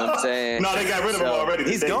what I'm saying? No, they got rid of him already.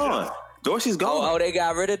 He's gone. Dorsey's gone. Oh, they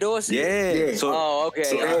got rid of Dorsey? Yeah. So, okay.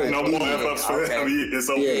 So no more F-ups for him. It's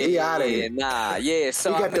over. Yeah, he out of here. Nah, yeah.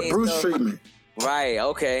 So he got the Bruce treatment. Right,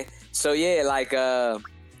 okay. So, yeah, like,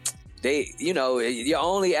 they, you know, your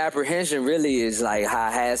only apprehension really is like how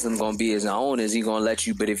Haslam going to be as an owner. Is he going to let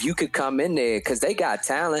you? But if you could come in there, because they got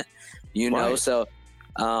talent, you know, so,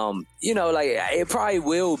 you know, like it probably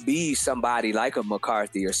will be somebody like a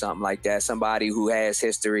McCarthy or something like that, somebody who has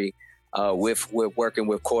history with working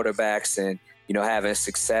with quarterbacks and, you know, having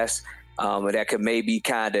success that could maybe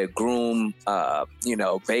kind of groom, you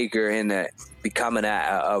know, Baker into becoming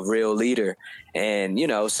a real leader. And, you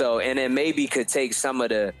know, so, and then maybe could take some of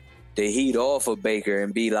the heat off of Baker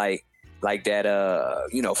and be like that,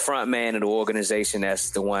 you know, front man of the organization.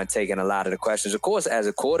 That's the one taking a lot of the questions. Of course, as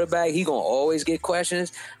a quarterback, he gonna always get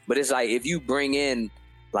questions. But it's like if you bring in,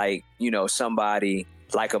 like, you know, somebody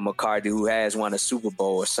like a McCarthy who has won a Super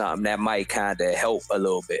Bowl or something, that might kind of help a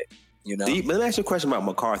little bit. You know. Let me ask you a question about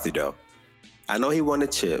McCarthy though. I know he won a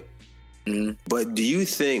chip, but do you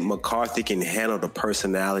think McCarthy can handle the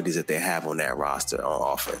personalities that they have on that roster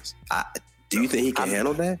on offense? Do you think he can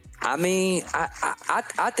handle that? I mean,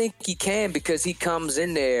 I think he can because he comes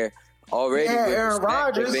in there already. Yeah, with Aaron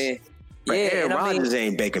Rodgers. Aaron Rodgers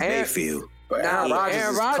ain't Baker Mayfield. Aaron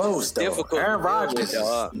Rodgers is difficult. Aaron Rodgers.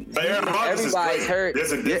 Everybody's hurt.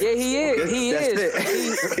 Yeah, he is. He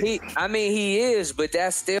is. I mean, he is, but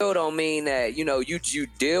that still don't mean that, you know, you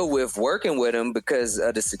deal with working with him because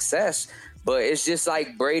of the success. But it's just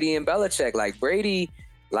like Brady and Belichick. Like Brady,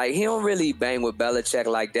 like, he don't really bang with Belichick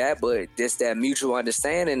like that, but just that mutual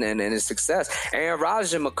understanding and his success. Aaron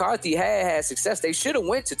Rodgers and McCarthy had success. They should have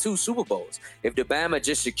went to 2 Super Bowls if the Bama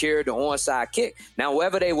just secured the onside kick. Now,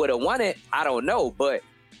 whether they would have won it, I don't know. But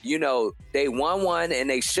you know, they won one and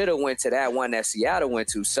they should have went to that one that Seattle went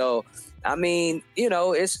to. So, I mean, you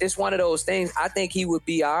know, it's one of those things. I think he would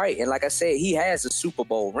be all right. And like I said, he has a Super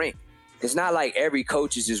Bowl ring. It's not like every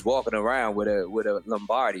coach is just walking around with a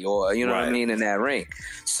Lombardi or, you know what I mean, in that ring.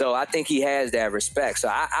 So I think he has that respect. So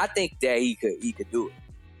I think that he could do it.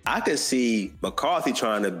 I could see McCarthy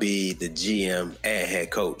trying to be the GM and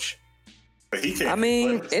head coach. But he can't. I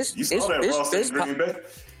mean, but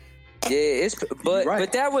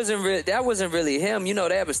that wasn't really him. You know,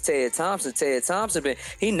 that was Ted Thompson. Ted Thompson,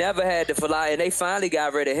 he never had the philosophy, and they finally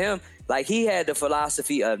got rid of him. Like, he had the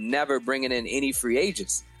philosophy of never bringing in any free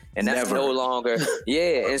agents. And that's no longer,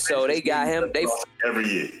 and so they got him. They every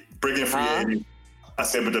year bringing free agents. I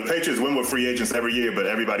said, but the Patriots win with free agents every year, but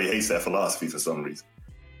everybody hates that philosophy for some reason.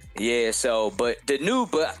 Yeah, so but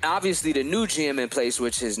obviously the new GM in place,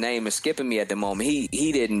 which his name is skipping me at the moment,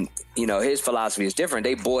 he didn't, you know, his philosophy is different.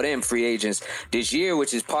 They brought in free agents this year,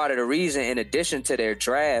 which is part of the reason, in addition to their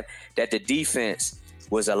draft, that the defense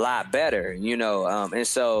was a lot better, you know, and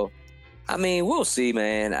so. I mean, we'll see,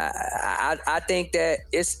 man. I think that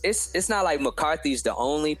it's not like McCarthy's the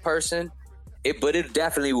only person, but it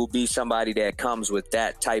definitely will be somebody that comes with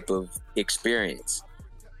that type of experience.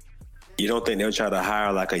 You don't think they'll try to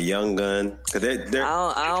hire like a young gun? Cause I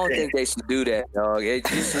don't think they should do that, dog.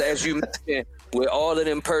 Just, as you mentioned, with all of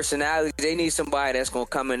them personalities, they need somebody that's gonna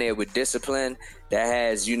come in there with discipline, that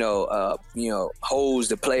has, holds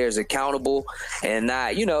the players accountable, and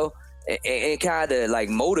not, and kind of like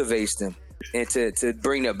motivates them and to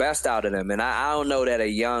bring the best out of them. And I don't know that a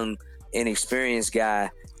young, inexperienced guy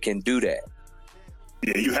can do that.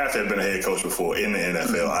 Yeah, you have to have been a head coach before in the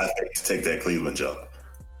NFL, I think, to take that Cleveland job.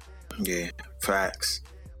 Yeah, facts.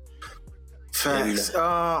 You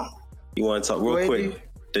want to talk real quick?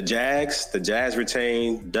 The Jags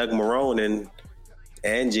retained Doug Marrone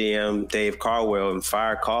and GM Dave Caldwell and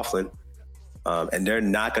fired Coughlin. And they're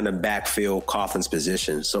not going to backfill Coughlin's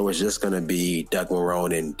position. So it's just going to be Doug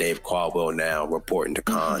Marrone and Dave Caldwell now reporting to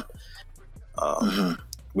Khan,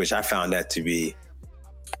 which I found that to be,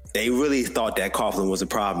 they really thought that Coughlin was a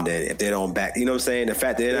problem then if they don't back, you know what I'm saying? The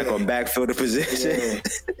fact that they're not going to backfill the position.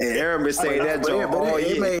 And Aaron been saying that joke all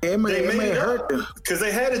year. It may hurt them. Because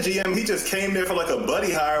they had a GM, he just came there for like a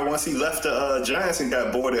buddy hire once he left the Giants and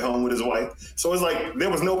got bored at home with his wife. So it's like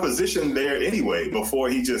there was no position there anyway before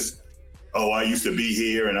he just, I used to be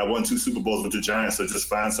here and I won 2 Super Bowls with the Giants, so just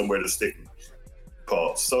find somewhere to stick me.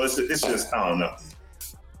 Pause. So it's just, I don't know.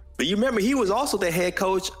 But you remember, he was also the head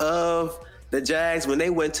coach of the Jags when they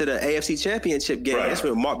went to the AFC Championship game. Right. That's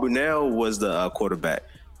when Mark Brunell was the quarterback.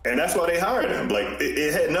 And that's why they hired him. Like,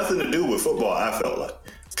 it had nothing to do with football, I felt like.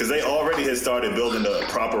 Because they already had started building a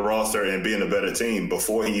proper roster and being a better team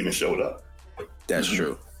before he even showed up. That's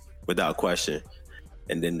true. Without question.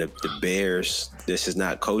 And then the Bears, this is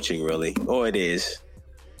not coaching, really. Oh, it is.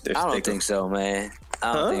 I don't think so, man.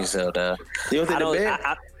 I don't think so, though. You don't think the Bears?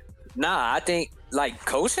 I think, like,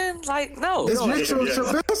 coaching? Like, no. It's Mitchell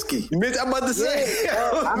Trubisky. I'm about to say.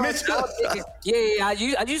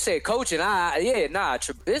 You said coaching.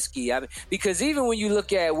 Trubisky. I mean, because even when you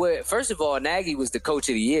look at first of all, Nagy was the coach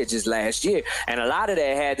of the year just last year. And a lot of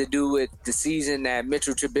that had to do with the season that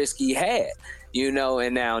Mitchell Trubisky had,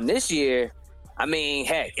 and now this year, I mean,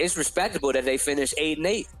 heck, it's respectable that they finished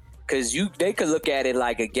 8-8 because they could look at it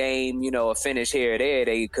like a game, a finish here or there.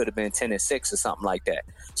 They could have been 10-6 or something like that.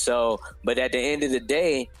 So, but at the end of the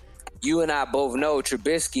day, you and I both know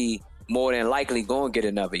Trubisky more than likely going to get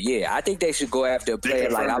another year. I think they should go after a player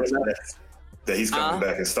like that he's coming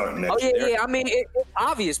back and starting next year. Yeah. I mean, it's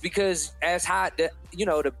obvious because as high the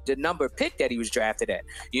number pick that he was drafted at,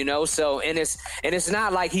 So and it's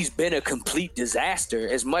not like he's been a complete disaster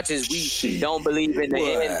as much as we don't believe in the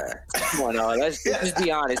end. Come on, let's just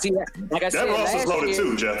be honest. Like I said, that Ross was loaded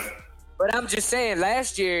too, Jeff. But I'm just saying,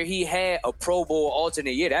 last year he had a Pro Bowl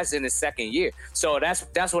alternate year. That's in his second year. So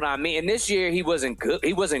that's what I mean. And this year he wasn't good.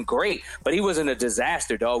 He wasn't great, but he wasn't a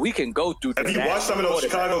disaster, dog. We can go through. Have you watched some of those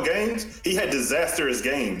Chicago games? He had disastrous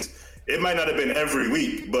games. It might not have been every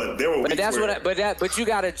week, but there were weeks.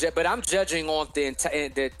 But I'm judging on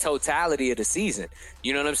the totality of the season.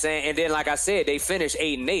 You know what I'm saying? And then, like I said, they finished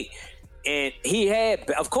 8-8, and he had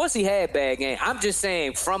bad games. I'm just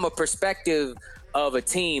saying from a perspective of a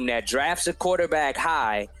team that drafts a quarterback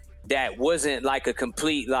high that wasn't like a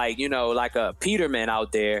complete, like a Peterman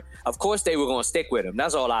out there, of course they were going to stick with him.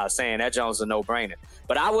 That's all I was saying. That Jones is a no-brainer.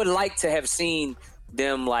 But I would like to have seen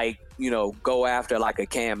them go after like a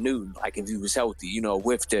Cam Newton, like if he was healthy,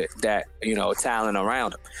 with that talent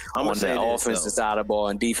around him on the offensive side of the ball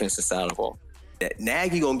and defensive side of the ball. That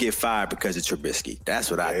Nagy going to get fired because of Trubisky.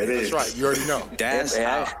 That's what I think. That's right. You already know. That's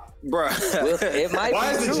how. Bruh. It might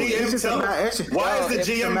Why be is the true.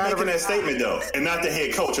 GM making that statement though, and not the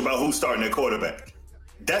head coach about who's starting their quarterback?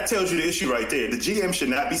 That tells you the issue right there. The GM should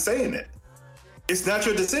not be saying that. It's not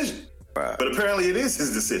your decision. Bruh. But apparently it is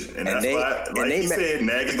his decision. And that's why, like he said,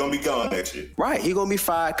 Nagy's going to be gone next year. Right, he's going to be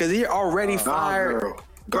fired because he's already fired.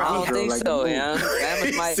 I don't think so, yeah.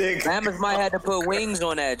 Bama's might have to put wings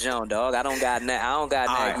on that Joan, dog. I don't got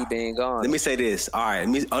Nagy being gone. Let me say this. All right.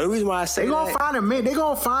 Only reason why I say They're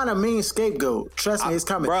gonna find a mean scapegoat. Trust me, it's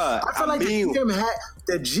coming. Bruh, I feel like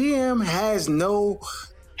the GM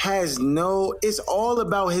has no. It's all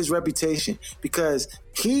about his reputation because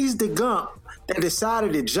he's the gump that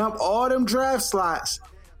decided to jump all them draft slots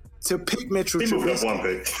to pick Mitchell Trubisky. He moved up one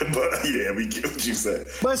pick, but yeah, we get what you said.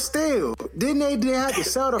 But still, didn't they have to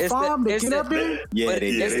sell the farm to get up there? Yeah,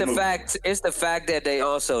 it's the fact that they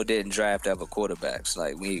also didn't draft other quarterbacks.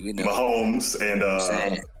 Like we know Mahomes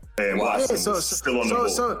and Watson still on the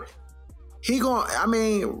board. So he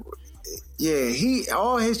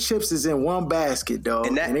all his chips is in one basket, dog,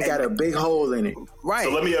 and they got a big hole in it. Right.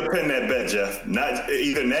 So let me append that bet, Jeff. Not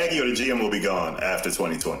either Nagy or the GM will be gone after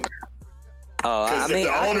 2020. Because if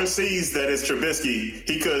the owner sees that it's Trubisky,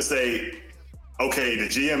 he could say, okay, the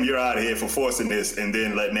GM, you're out of here for forcing this, and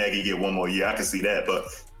then let Nagy get one more year. I can see that, but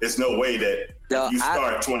there's no way that if you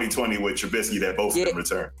start 2020 with Trubisky that both of them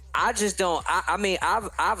return. I just don't.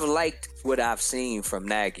 I've liked what I've seen from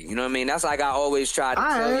Nagy. You know what I mean? That's like I always tried to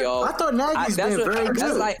tell y'all. I thought Nagy's been very good.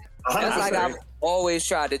 That's like I've always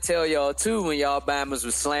tried to tell y'all too when y'all Bammers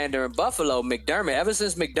was slandering Buffalo. McDermott, ever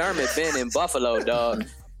since McDermott been in Buffalo, dog.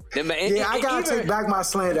 I gotta take back my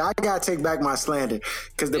slander.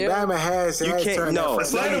 Because the Bama has turned. No, the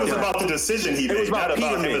slander was about the decision he made, not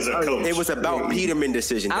about him as a coach. It was about Peterman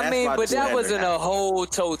decision. But that wasn't a whole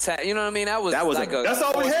total. You know what I mean? That was that's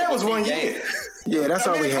all we had was 1 year. Yeah, that's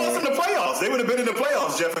all we had. In the playoffs, they would have been in the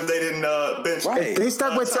playoffs, Jeff, if they didn't bench. Right. They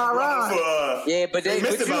stuck with Tyrod. But they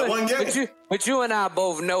missed about 1 game. But you and I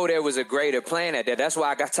both know there was a greater plan at that. That's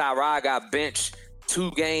why Tyrod got benched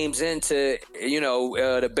 2 games into,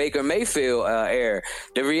 the Baker Mayfield era.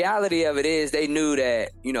 The reality of it is they knew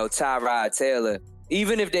that, Tyrod Taylor,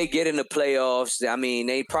 even if they get in the playoffs, I mean,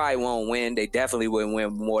 they probably won't win. They definitely wouldn't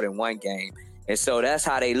win more than 1 game. And so that's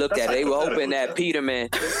how they looked at it. They were hoping that Peterman,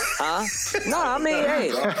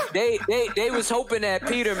 they was hoping that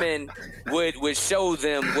Peterman would show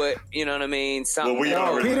them what, you know what I mean? Something.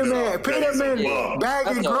 Peterman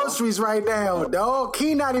bagging groceries right now, dog.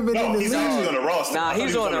 He not even in the league. He's actually on the roster. Nah,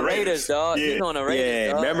 he's on the Raiders, dog. Yeah. He's on the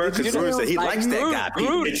Raiders, dog. Remember? Because Gruden said he likes that guy.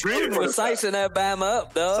 Gruden was sicing that Bama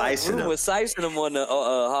up, dog. Gruden was sicing him on the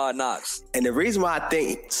Hard Knocks. And the reason why I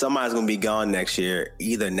think somebody's going to be gone next year,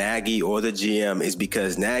 either Nagy or the GM, is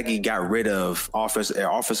because Nagy got rid of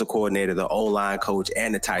offensive coordinator, the O-line coach,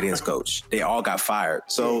 and the tight ends coach. They all got fired.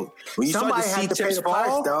 So when you start to see chips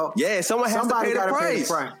fall, someone has to pay the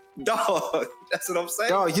price. Dog, that's what I'm saying.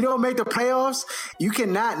 Dog, you don't make the playoffs. You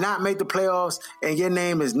cannot not make the playoffs, and your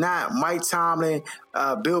name is not Mike Tomlin,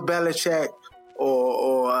 Bill Belichick,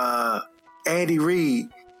 or Andy Reid,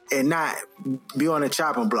 and not be on the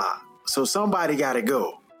chopping block. So somebody got to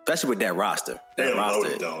go. Especially with that roster. That roster.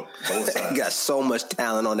 You got so much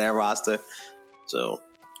talent on that roster. So,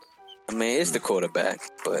 I mean, it's the quarterback,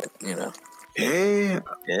 but, Yeah.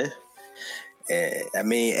 I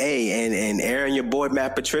mean, and Aaron, your boy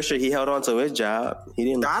Matt Patricia, he held on to his job. He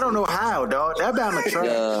didn't. I don't know how, dog. That Bama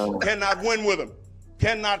trash. Cannot win with him.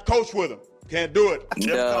 Cannot coach with him. Can't do it.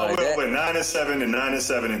 Jeff Caldwell went 9-7 and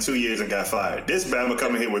 9-7 in 2 years and got fired. This Bama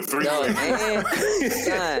coming here with 3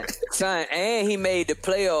 wins. Son, and he made the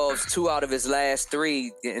playoffs 2 out of his last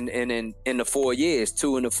 3 in the 4 years,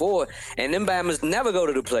 2 in the 4. And them Bamas never go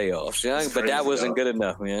to the playoffs, but that wasn't good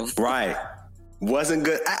enough, man. Right. Wasn't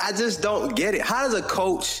good. I just don't get it. How does a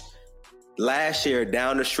coach last year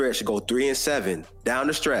down the stretch go 3-7 down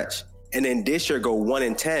the stretch, and then this year go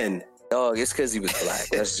 1-10? Dog, it's because he was black.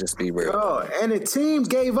 Let's just be real. Dog, and the team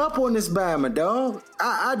gave up on this Bama, dog.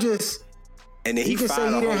 I just... And then he can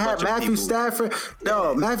say he didn't have Matthew Stafford.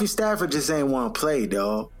 Dog, Matthew Stafford just ain't want to play,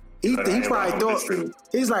 dog. He probably thought...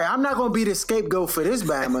 He's like, I'm not going to be the scapegoat for this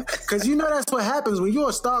Bama. Because that's what happens when you're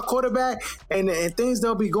a star quarterback and things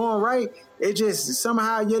don't be going right. It just,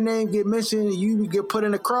 somehow your name get mentioned, you get put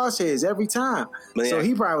in the crosshairs every time. Man. So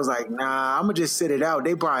he probably was like, nah, I'm going to just sit it out.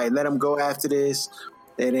 They probably let him go after this.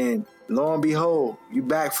 And then, lo and behold, you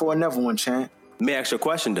back for another one, champ. Let me ask you a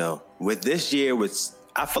question, though. With this year,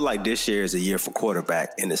 I feel like this year is a year for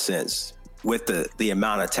quarterback in a sense, with the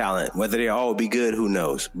amount of talent. Whether they all will be good, who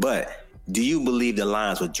knows? But do you believe the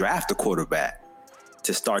Lions would draft a quarterback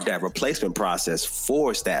to start that replacement process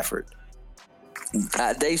for Stafford?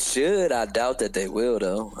 They should. I doubt that they will,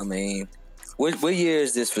 though. I mean, what year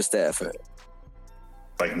is this for Stafford?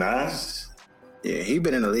 Like 9? Yeah, he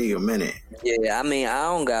been in the league a minute. Yeah, I mean, I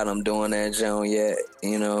don't got him doing that, Joe, yet,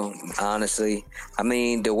 honestly. I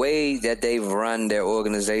mean, the way that they've run their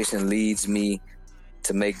organization leads me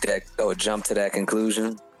to make that or jump to that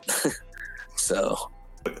conclusion. So.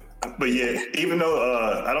 But yeah, even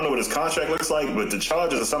though I don't know what his contract looks like, but the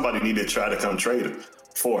Chargers or somebody need to try to come trade him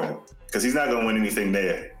for him because he's not going to win anything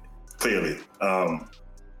there, clearly. And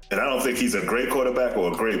I don't think he's a great quarterback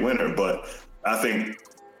or a great winner, but I think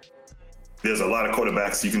there's a lot of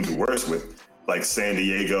quarterbacks you can do worse with, like San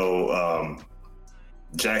Diego,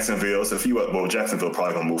 Jacksonville. So Jacksonville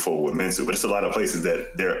probably gonna move forward with Minshew, but it's a lot of places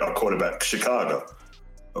that they're a quarterback. Chicago,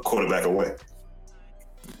 a quarterback away.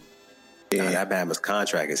 Yeah, that Bama's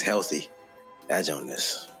contract is healthy. That on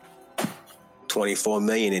this $24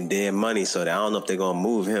 million in dead money, so I don't know if they're gonna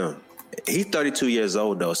move him. He's 32 years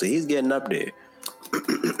old though, so he's getting up there.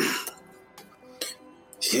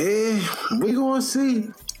 Yeah, we gonna see.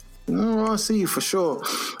 We're gonna see for sure.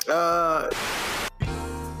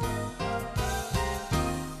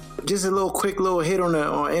 Just a quick hit on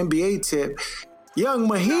NBA tip. Young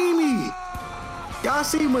Mahimi, y'all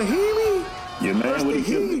see Mahimi? Yeah, man. What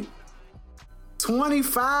he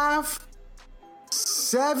 25,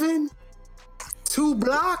 7, 2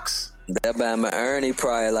 blocks. That Bama Ernie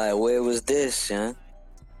probably like, where was this, son?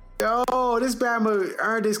 Yo, this Bama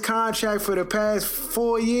earned his contract for the past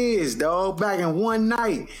 4 years, dog. Back in one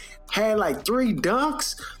night. Had like 3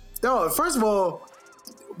 dunks. Dog, first of all,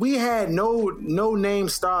 we had no name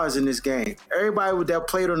stars in this game. Everybody that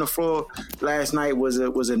played on the floor last night was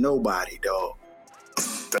a nobody, dog.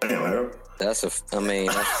 Damn, man. I mean,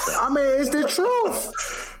 it's the truth.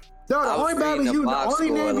 No, the only Bama you know, only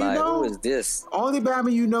name you know, who is this? Only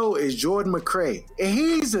Bama you know is Jordan McRae, and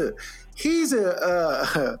he's a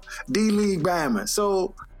D-League Bama.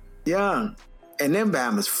 So young, and them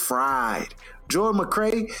Bama's fried. Jordan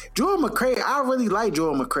McRae, I really like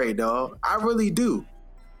Jordan McRae, dog. I really do.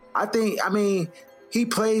 I mean, he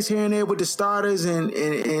plays here and there with the starters and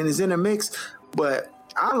is in the mix, but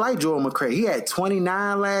I like Jordan McRae. He had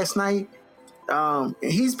 29 last night.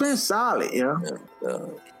 He's been solid,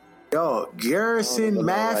 Dog, Garrison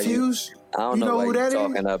Matthews. I don't know who that is.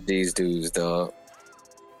 Talking up these dudes, dog.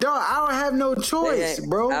 Dog, I don't have no choice,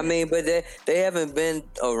 bro. I mean, but they haven't been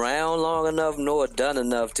around long enough nor done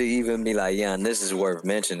enough to even be like, yeah, this is worth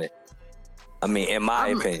mentioning. I mean, in my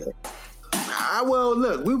opinion. Well,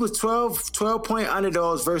 look, we was 12-point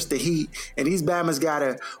underdogs versus the Heat, and these Bamas got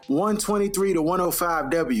a 123-105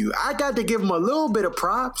 W. I got to give them a little bit of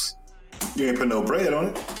props. You ain't put no bread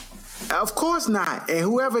on it. Of course not. And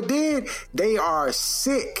whoever did, they are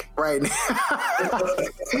sick right now.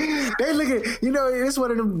 They look at, it's one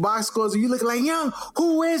of them box scores where you look like, young,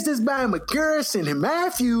 who is this Bama? Garrison and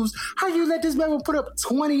Matthews? How you let this Bama put up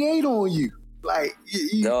 28 on you? Like,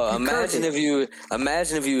 imagine if you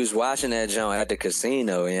was watching that joint at the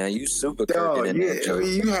casino, you super kirking in that joint.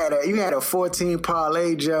 You had a 14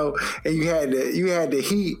 parlay, Joe, and you had the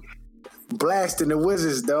Heat blasting the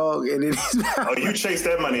Wizards, dog. And then you chased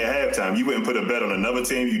that money at halftime. You wouldn't put a bet on another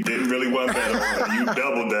team you didn't really want to bet on. You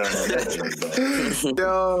doubled down.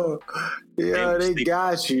 Dog, they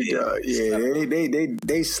got you, dog. Yeah,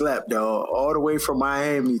 they slept, dog, all the way from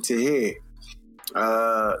Miami to here.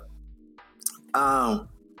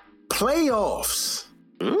 Playoffs.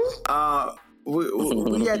 We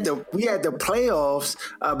had the playoffs.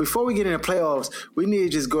 Before we get into playoffs, we need to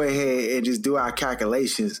just go ahead and just do our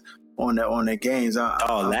calculations on the games.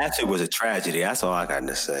 Last week was a tragedy. That's all I got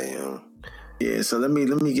to say. Yeah. So let me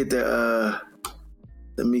get the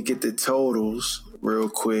totals real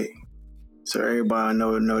quick, so everybody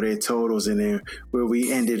know their totals in there. Where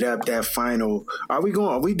we ended up that final. Are we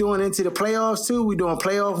doing into the playoffs too? We doing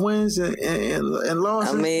playoff wins and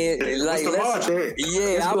losses? I mean, like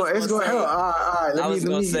it's going to help. All right. Let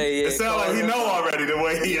me say it sounds like he know already the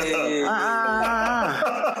way he.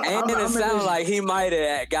 And it sounds like he might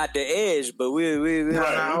have got the edge, but we.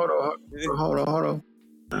 Hold on. All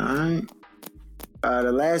right.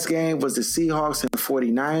 The last game was the Seahawks and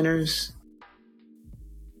 49ers.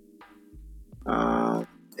 And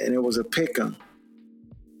it was a pick'em.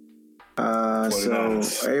 So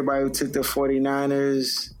everybody who took the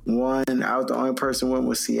 49ers won out. The only person won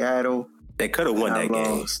was Seattle. They could have won that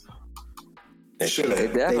game. They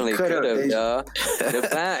definitely could have, y'all.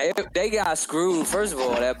 They got screwed. First of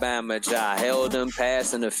all, that Bama job held them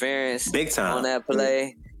pass interference big time on that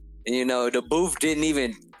play. The booth didn't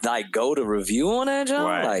even go to review on that job.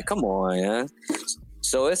 Right. Like, come on, yeah.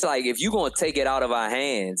 So it's like if you're gonna take it out of our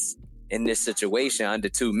hands in this situation under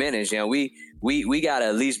 2 minutes. You know, we gotta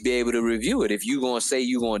at least be able to review it. If you gonna say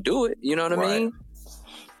you gonna do it, you know what I mean?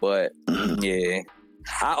 But yeah,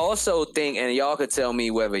 I also think, and y'all could tell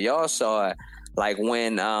me whether y'all saw it, like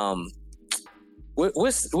when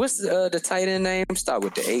what's the tight end name? Start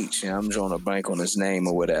with the H. I'm drawing a blank on his name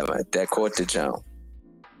or whatever. That caught the jump.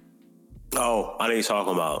 Oh, I know you're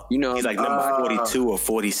talking about. You know, he's like number 42 or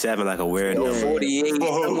 47, like a weird number. 48,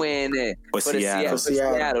 somewhere in there. For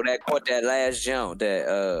Seattle, that caught that last jump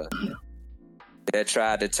that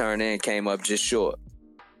tried to turn in, came up just short.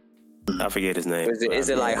 I forget his name. Is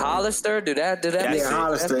it like Hollister?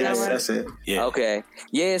 Hollister. That's it. Yeah. Okay.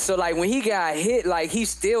 Yeah. So like when he got hit, like he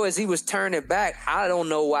still, as he was turning back, I don't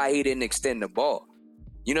know why he didn't extend the ball.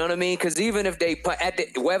 You know what I mean? Because even if they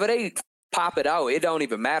whether they pop it out, it don't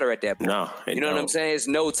even matter at that point. No, you know what I'm saying? There's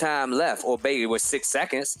no time left, or baby, it was 6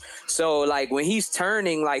 seconds. So like when he's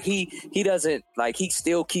turning, like he doesn't, like he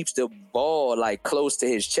still keeps the ball like close to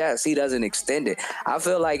his chest. He doesn't extend it. I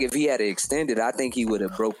feel like if he had extended, I think he would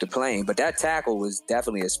have broke the plane. But that tackle was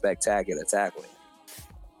definitely a spectacular tackle.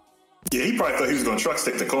 Yeah, he probably thought he was going to truck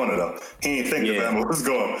stick the corner, though. He ain't think that Bama was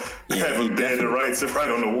going to have him dead to right, sit right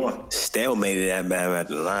on the one. Stalemated that Bama at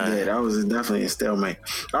the line. Yeah, that was definitely a stalemate.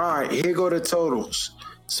 All right, here go the totals.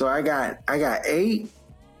 So I got 8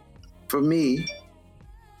 for me.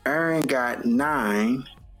 Aaron got 9.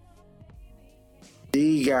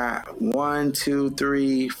 D got 1, 2,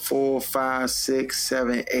 3, 4, 5, 6,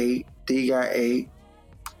 7, 8. D got 8.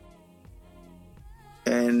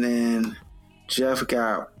 And then Jeff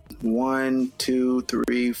got 1, 2,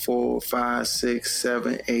 3, 4, 5, 6,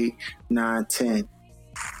 7, 8, 9, 10.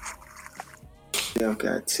 Jeff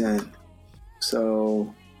got 10.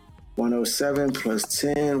 So 107 plus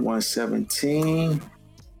 10, 117.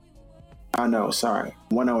 Oh no, sorry.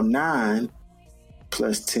 109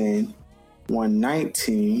 plus 10,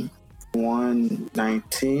 119.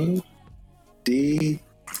 119. D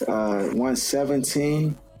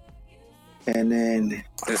 117. And then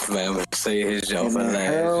this man would say his job for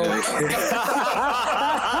last.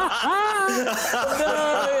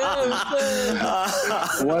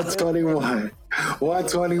 121.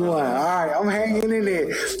 121. All right, I'm hanging in there.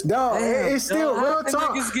 Dog, it's still real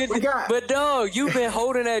talk. But dog, you've been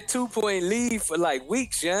holding that 2-point lead for like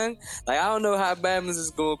weeks, young. Like I don't know how Bama's is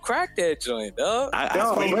gonna crack that joint, dog. I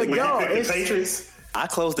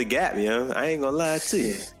closed the gap, young. I ain't gonna lie to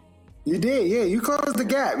you. You did, yeah. You closed the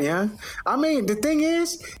gap, yeah. I mean, the thing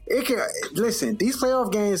is, it can listen. These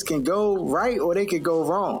playoff games can go right or they could go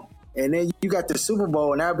wrong, and then you got the Super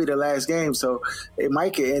Bowl, and that'll be the last game. So it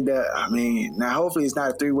might could end up. I mean, now hopefully it's not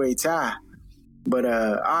a 3-way tie. But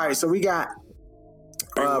all right, so we got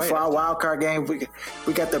for our wild card game, we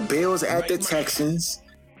got the Bills at the Texans.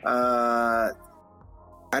 I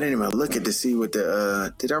didn't even look at to see what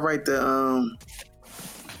the did I write the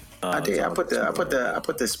I did. I put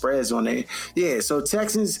the spreads on there. Yeah. So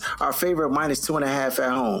Texans are favorite -2.5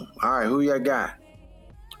 at home. All right. Who y'all got?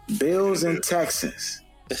 Bills and Texans.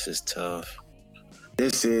 This is tough.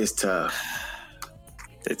 The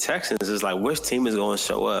Texans is like, which team is going to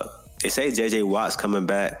show up? They say J.J. Watt's coming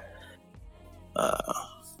back.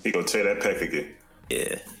 He gonna tear that pack again.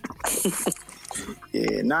 Yeah.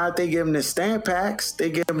 Yeah. Now if they give him the stand packs,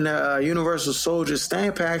 they give him the Universal Soldier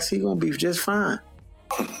stand packs. He gonna be just fine.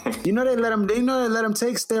 You know they let him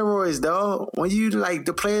take steroids, dog. When you like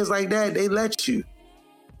the players like that, they let you.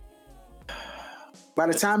 By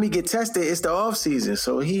the time he get tested, it's the off season,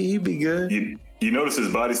 so he be good. You notice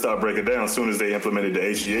his body start breaking down as soon as they implemented the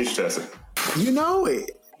HGH testing. You know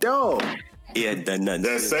it, dog. Yeah, done nothing.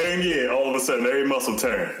 That same year, all of a sudden, every muscle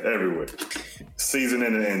turn everywhere.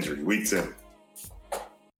 Season-ending injury, week 10.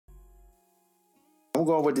 I'm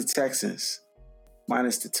going with the Texans,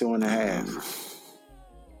 -2.5.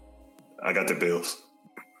 I got the Bills.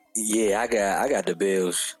 Yeah, I got the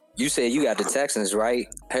Bills. You said you got the Texans, right,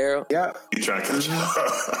 Harold? Yeah. You trying to catch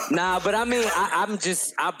up? Nah, but I mean, I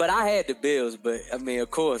had the Bills, but I mean,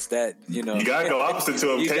 of course, that, you know. You got to go opposite to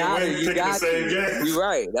them. You can't win picking the same game. You're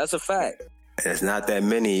right. That's a fact. It's not that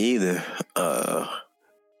many either.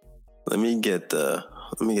 Let me get the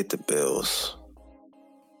Bills.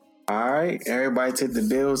 All right. Everybody took the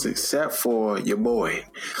Bills except for your boy.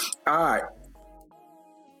 All right.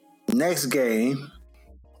 Next game,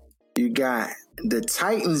 you got the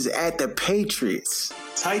Titans at the Patriots.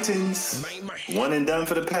 Titans, one and done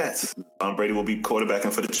for the Pats. Tom Brady will be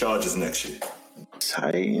quarterbacking for the Chargers next year.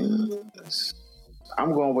 Titans.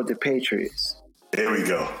 I'm going with the Patriots. There we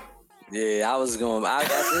go. Yeah, I was going. There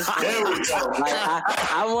we go.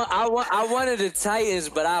 I wanted the Titans,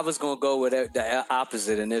 but I was going to go with the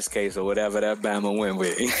opposite in this case, or whatever that Bama went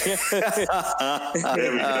with. There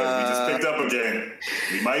we go. We just picked up a game.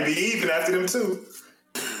 We might be even after them too.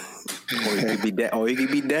 Or he could be down. Or he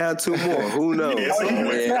could be down 2 more. Who knows?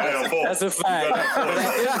 That's a fact.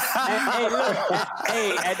 Hey, look.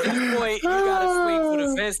 Hey, at this point, you gotta swing for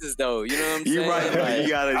the fences, though. You know what I'm saying? You're right. Like, You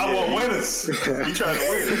gotta. I want winners. You trying to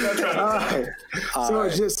win? You're not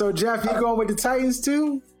trying to. So Jeff, you going with the Titans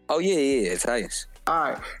too? Oh yeah, Titans. All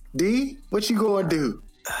right, D, what you gonna do?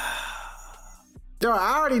 Dog,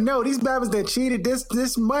 I already know these Babs that cheated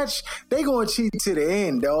this much. They gonna cheat to the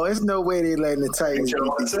end, though. There's no way they letting the Titans beat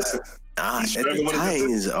these guys. The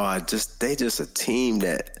Titans are just a team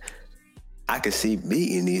that I could see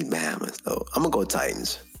beating these Bama's though. I'm gonna go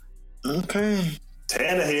Titans. Okay.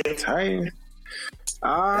 Tannehill. Titans.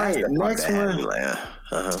 All right, next one.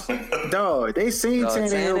 Dog, they seen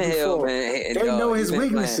Tannehill before. Man, they know his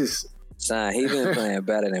weaknesses. Son, he been playing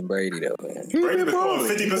better than Brady though, man. Brady been going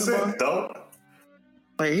 50%, dog.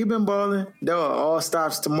 Like he been balling. Dog, all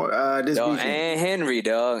stops tomorrow. This weekend. And Henry,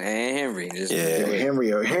 dog, and Henry.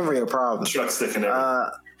 Henry a problem. Truck sticking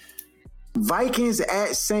there. Vikings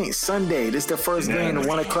at Saints Sunday. This is the first game at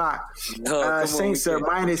 1:00.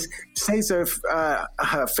 Saints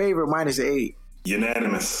are favorite -8.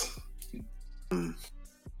 Unanimous.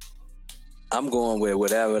 I'm going with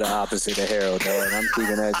whatever the opposite of Harold, dog. I'm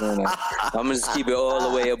keeping that going. I'm gonna just keep it all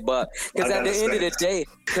the way a buck. Because at the end of the day,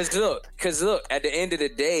 look, at the end of the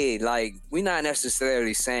day, like we're not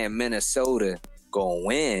necessarily saying Minnesota gonna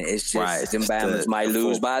win. It's just them Bama's might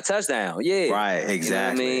lose by a touchdown. Yeah, right, exactly. You know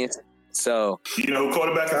what I mean? So you know who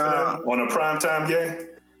quarterback is for them on a primetime game?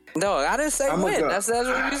 No, I didn't say win. That's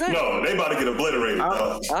what you said. No, they about to get obliterated.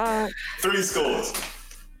 Dog. 3 scores.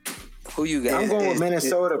 Who you got? I'm going with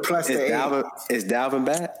Minnesota plus the 8. Is Dalvin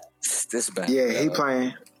back? This back. Yeah, he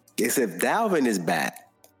playing. It's if Dalvin is back.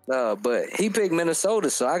 But he picked Minnesota,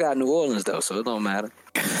 so I got New Orleans though, so it don't matter.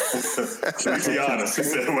 To be honest, he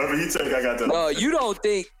said whoever you take, I got the. No, you don't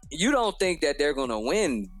think that they're gonna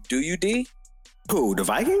win, do you, D? Who? The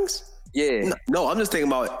Vikings? Yeah. No, I'm just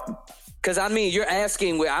thinking about. Because I mean, you're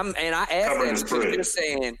asking I asked that because you're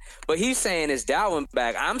saying, but he's saying is Dalvin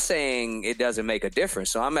back. I'm saying it doesn't make a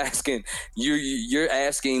difference. So I'm asking you're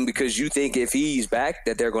asking because you think if he's back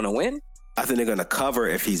that they're going to win. I think they're going to cover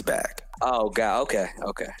if he's back. Oh God, okay.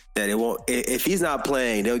 That it won't. If he's not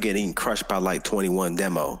playing, they'll get eaten crushed by like 21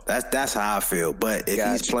 demo. That's how I feel. But if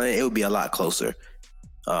he's playing, it would be a lot closer.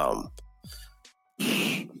 I'm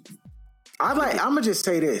gonna just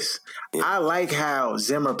say this. Yeah. I like how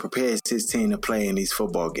Zimmer prepares his team to play in these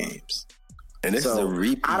football games. And this is a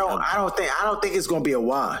repeat. I don't think it's gonna be a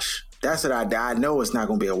wash. That's what I know. It's not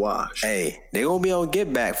gonna be a wash. Hey, they gonna be on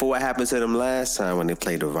get back for what happened to them last time when they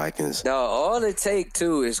played the Vikings. No, all it take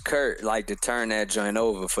too is Kurt to turn that joint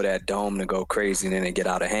over for that dome to go crazy and then it get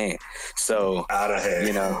out of hand. So out of hand,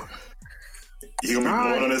 you know. He'll be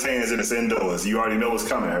blowing on his hands and it's indoors. You already know what's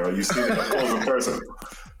coming, Harold. You see it up close in person.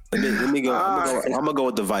 Let me go. I'm gonna go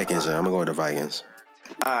with the Vikings. I'm gonna go with the Vikings.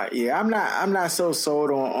 Yeah, I'm not so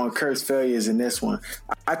sold on Kurt's failures in this one.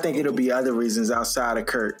 I think it'll be other reasons outside of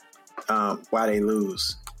Kurt why they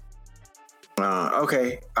lose.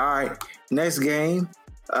 Okay, all right. Next game,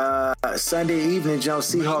 Sunday evening, Joe.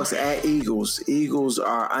 Seahawks at Eagles. Eagles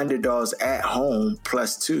are underdogs at home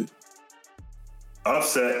 +2.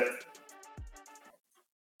 Upset.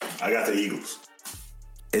 I got the Eagles.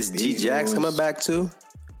 Is G-Jax coming back too?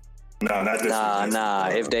 No, not this one. Nah.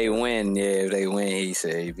 If they win, he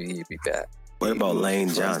said he'd be back. What about Lane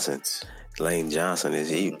Johnson? Lane Johnson, is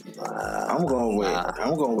he? I'm going with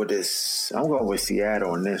this. I'm going with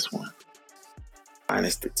Seattle on this one.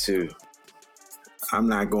 -2.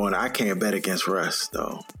 I can't bet against Russ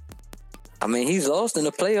though. I mean, he's lost in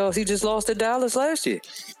the playoffs. He just lost to Dallas last year.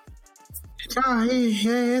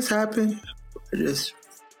 It's happened. I'm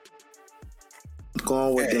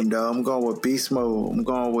going with them though. I'm going with Beast Mode. I'm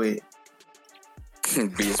going with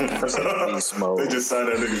Beast Mode. They just signed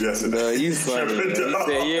that nigga yesterday. No, you funny.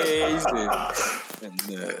 He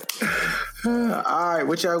said. All right,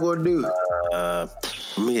 what y'all gonna do?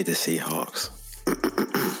 Let me get the Seahawks.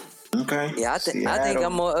 Okay. Yeah, I think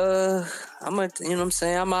I'm gonna, you know what I'm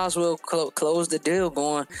saying? I might as well close the deal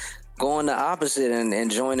going the opposite and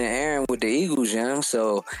joining Aaron with the Eagles, young.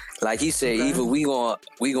 So, like he said, either we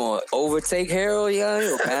gonna overtake Harold, young,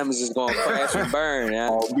 or Bama's just gonna crash and burn.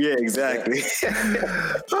 Yeah, yeah, exactly.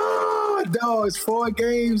 Oh, no, it's 4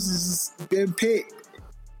 games. It's been picked,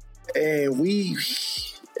 and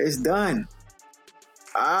it's done.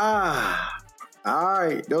 All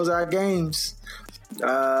right, those are our games.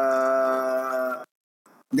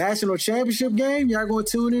 National championship game. Y'all going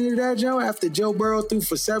to tune into that, Joe? After Joe Burrow threw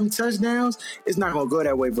for 7 touchdowns, it's not going to go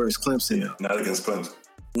that way versus Clemson. Yeah, not against Clemson.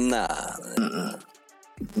 Nah.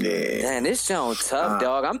 Yeah. Man, this Joan tough,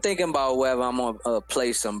 dog. I'm thinking about whether I'm gonna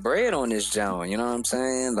play some bread on this Joan. You know what I'm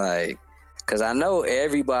saying? Like, cause I know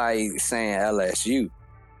everybody saying LSU.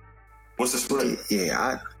 What's the spread?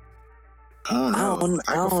 Yeah, I don't know.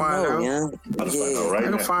 I can find out. Yeah. I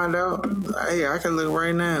can find out. Hey, I can look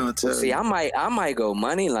right now. See, I might go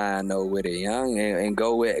money line though with it, young, and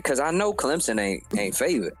go with, because I know Clemson ain't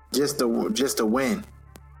favored. Just to win.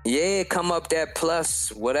 Yeah, come up that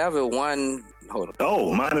plus whatever one. Hold on.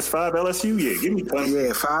 Oh, -5 LSU. Yeah, give me Clemson.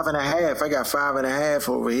 Yeah, 5.5. I got 5.5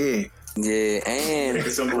 over here. Yeah, and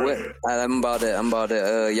I'm about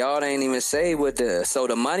to. Y'all ain't even say what the. So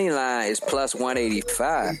the money line is plus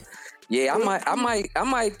 185. Yeah, I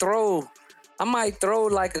might throw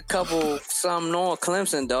like a couple some on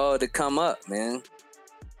Clemson, dog, to come up, man.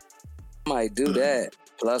 I might do that.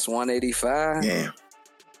 Plus 185. Yeah,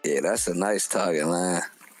 that's a nice target line.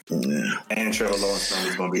 Yeah. And Trevor Lawrence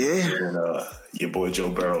is going to be better than your boy Joe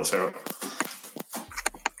Burrow. So.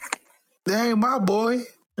 That ain't my boy.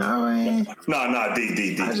 No,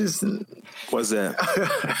 D. I just. What's that?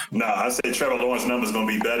 I said Trevor Lawrence number's going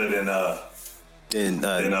to be better than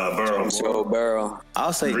Burrow. Joe Burrow.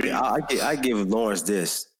 I'll say I give Lawrence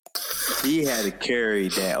this. He had to carry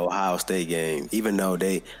that Ohio State game, even though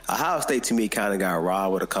Ohio State to me kind of got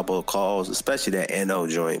robbed with a couple of calls, especially that NO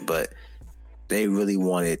joint, but they really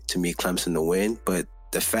wanted, to me, Clemson to win. But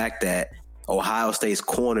the fact that Ohio State's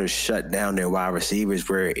corners shut down their wide receivers,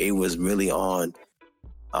 where it was really on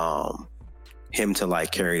him to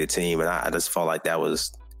like carry the team, and I just felt like that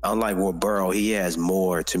was, unlike with Burrow, he has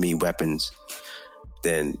more, to me, weapons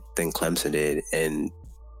than Clemson did. And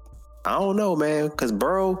I don't know, man, because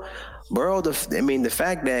Burrow, the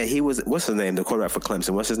fact that he was, what's his name, the quarterback for Clemson,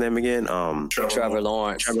 what's his name again? Trevor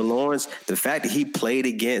Lawrence. Trevor Lawrence. The fact that he played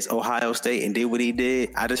against Ohio State and did what he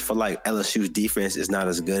did, I just feel like LSU's defense is not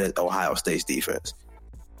as good as Ohio State's defense.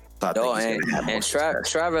 So and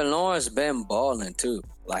Trevor Lawrence been balling too.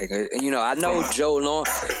 Like, I know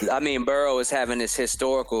Burrow is having this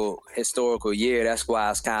historical year. That's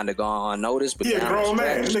why it's kind of gone unnoticed. But grown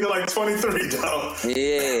man. This nigga like 23, dog.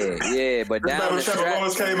 Yeah. But down the stretch, Trevor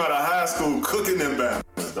Lawrence came out of high school cooking them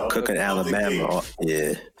Bama's, dog. Cooking Alabama.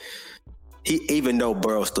 Yeah. Even though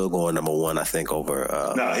Burrow's still going number 1, I think, over.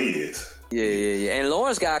 He is. Yeah. And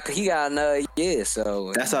Lawrence got another year,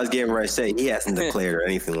 so that's what I was getting ready to say. He hasn't declared or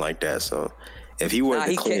anything like that. So if he were to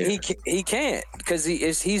declare, he can't, because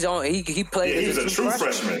he's on. He played. He's a true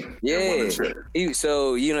freshman. Yeah.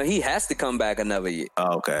 He has to come back another year.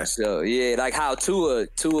 Oh, okay. So like how Tua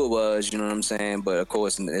was, you know what I'm saying. But of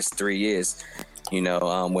course, it's 3 years,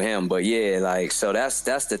 with him. But so that's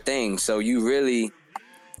the thing. So you really,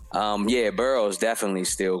 Burrow's definitely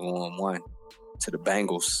still going 1 to the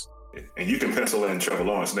Bengals. And you can pencil in Trevor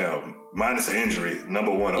Lawrence now, minus an injury, number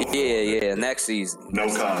 1 overall. Yeah, next season. No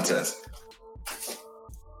contest.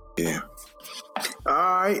 Yeah. All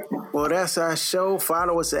right. Well, that's our show.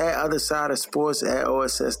 Follow us at Other Side of Sports at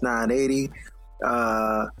OSS 980.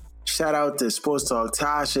 Shout out to Sports Talk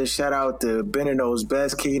Tasha. Shout out to Ben Knows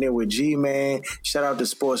Best, kicking it with G-Man. Shout out to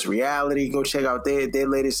Sports Reality. Go check out their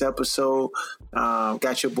latest episode.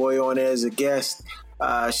 Got your boy on there as a guest.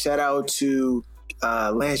 Shout out to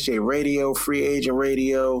Lance J Radio, Free Agent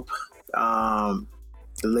Radio, the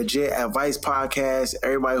Legit Advice Podcast.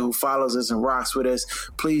 Everybody who follows us and rocks with us,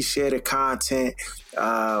 please share the content.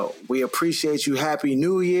 We appreciate you. Happy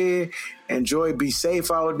New Year. Enjoy. Be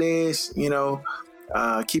safe out there.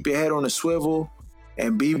 Keep your head on the swivel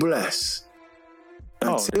and be blessed.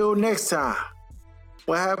 Until next time.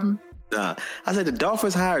 What happened? I said the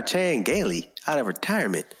Dolphins hired Chan Gailey out of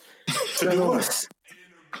retirement to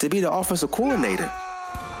be the offensive coordinator.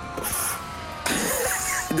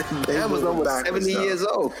 That was almost 70 years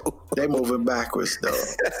old. They moving backwards, though.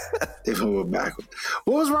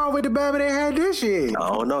 What was wrong with the Bama they had this year? I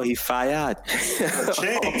don't know. He fired.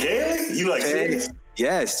 Chan Gailey? You like serious?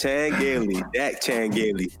 Yes, Chan Gailey. That Chan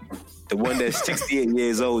Gailey. The one that's 68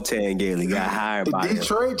 years old, Chan Gailey, got hired by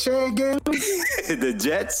Detroit Chan Gailey? The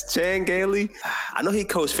Jets, Chan Gailey. I know he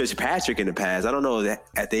coached Fitzpatrick in the past. I don't know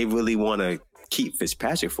that they really want to keep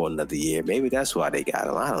Fitzpatrick for another year. Maybe that's why they got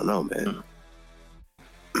him. I don't know, man.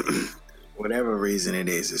 Whatever reason it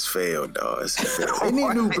is, it's failed, dog. They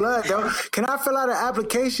need new blood, dog. Can I fill out an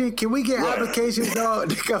application? Can we get applications, dog,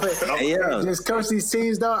 to come and just coach these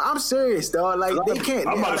teams, dog? I'm serious, dog. Like, they can't.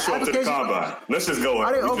 I'm about to show up to the combine. Let's just go.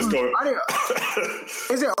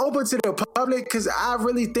 Is it open to the public? Because I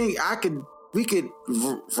really think I could we could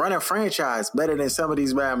run a franchise better than some of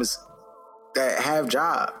these Bama's that have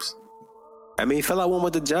jobs. I mean, fell out one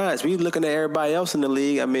with the Giants. We looking at everybody else in the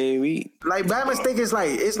league. I mean, we like Bama's think it's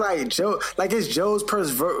like Joe, like it's Joe's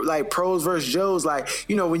pros versus Joe's. Like,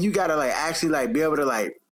 you know, when you gotta like actually like be able to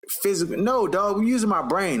like physically. No, dog, I'm using my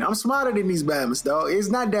brain. I'm smarter than these Bama's, dog. It's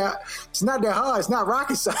not that hard. It's not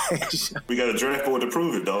rocket science. We got a draft board to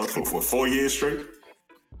prove it, dog. For 4 years straight.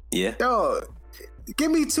 Yeah, dog.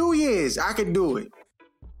 Give me 2 years. I can do it.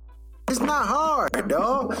 It's not hard,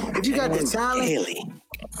 dog. If you got the talent. Really?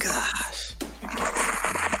 Gosh.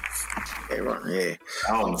 Yeah.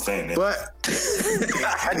 I don't understand that. But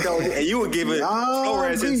I don't. And you were giving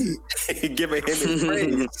Flores giving him his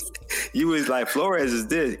praise. You was like, Flores is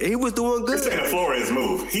this. He was doing good. This ain't a Flores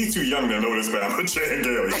move. He's too young to know this about Chan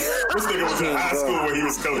Gailey. This nigga was in high school when he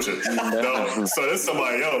was coaching. No. So that's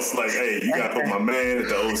somebody else. Like, hey, you gotta put my man at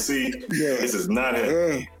the OC. Yeah. This is not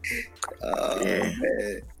him.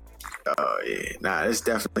 Yeah. Oh yeah. Nah, it's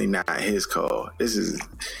definitely not his call. This is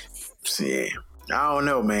I don't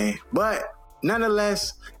know, man. But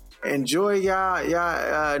nonetheless, enjoy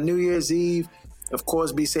y'all New Year's Eve. Of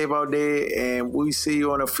course, be safe out there, and we see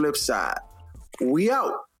you on the flip side. We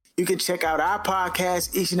out. You can check out our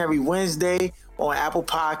podcast each and every Wednesday on Apple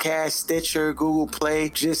Podcasts, Stitcher, Google Play.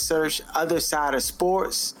 Just search Other Side of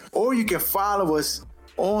Sports. Or you can follow us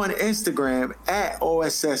on Instagram at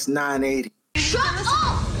OSS980. Shut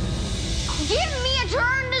up! Give me a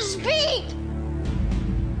turn to speak!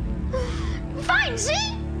 Fine, see?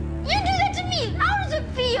 You do that to me. How does it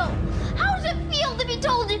feel? How does it feel to be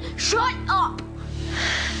told to shut up?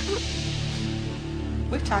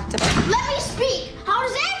 We've talked about it. Let me speak. How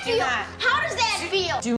does that feel?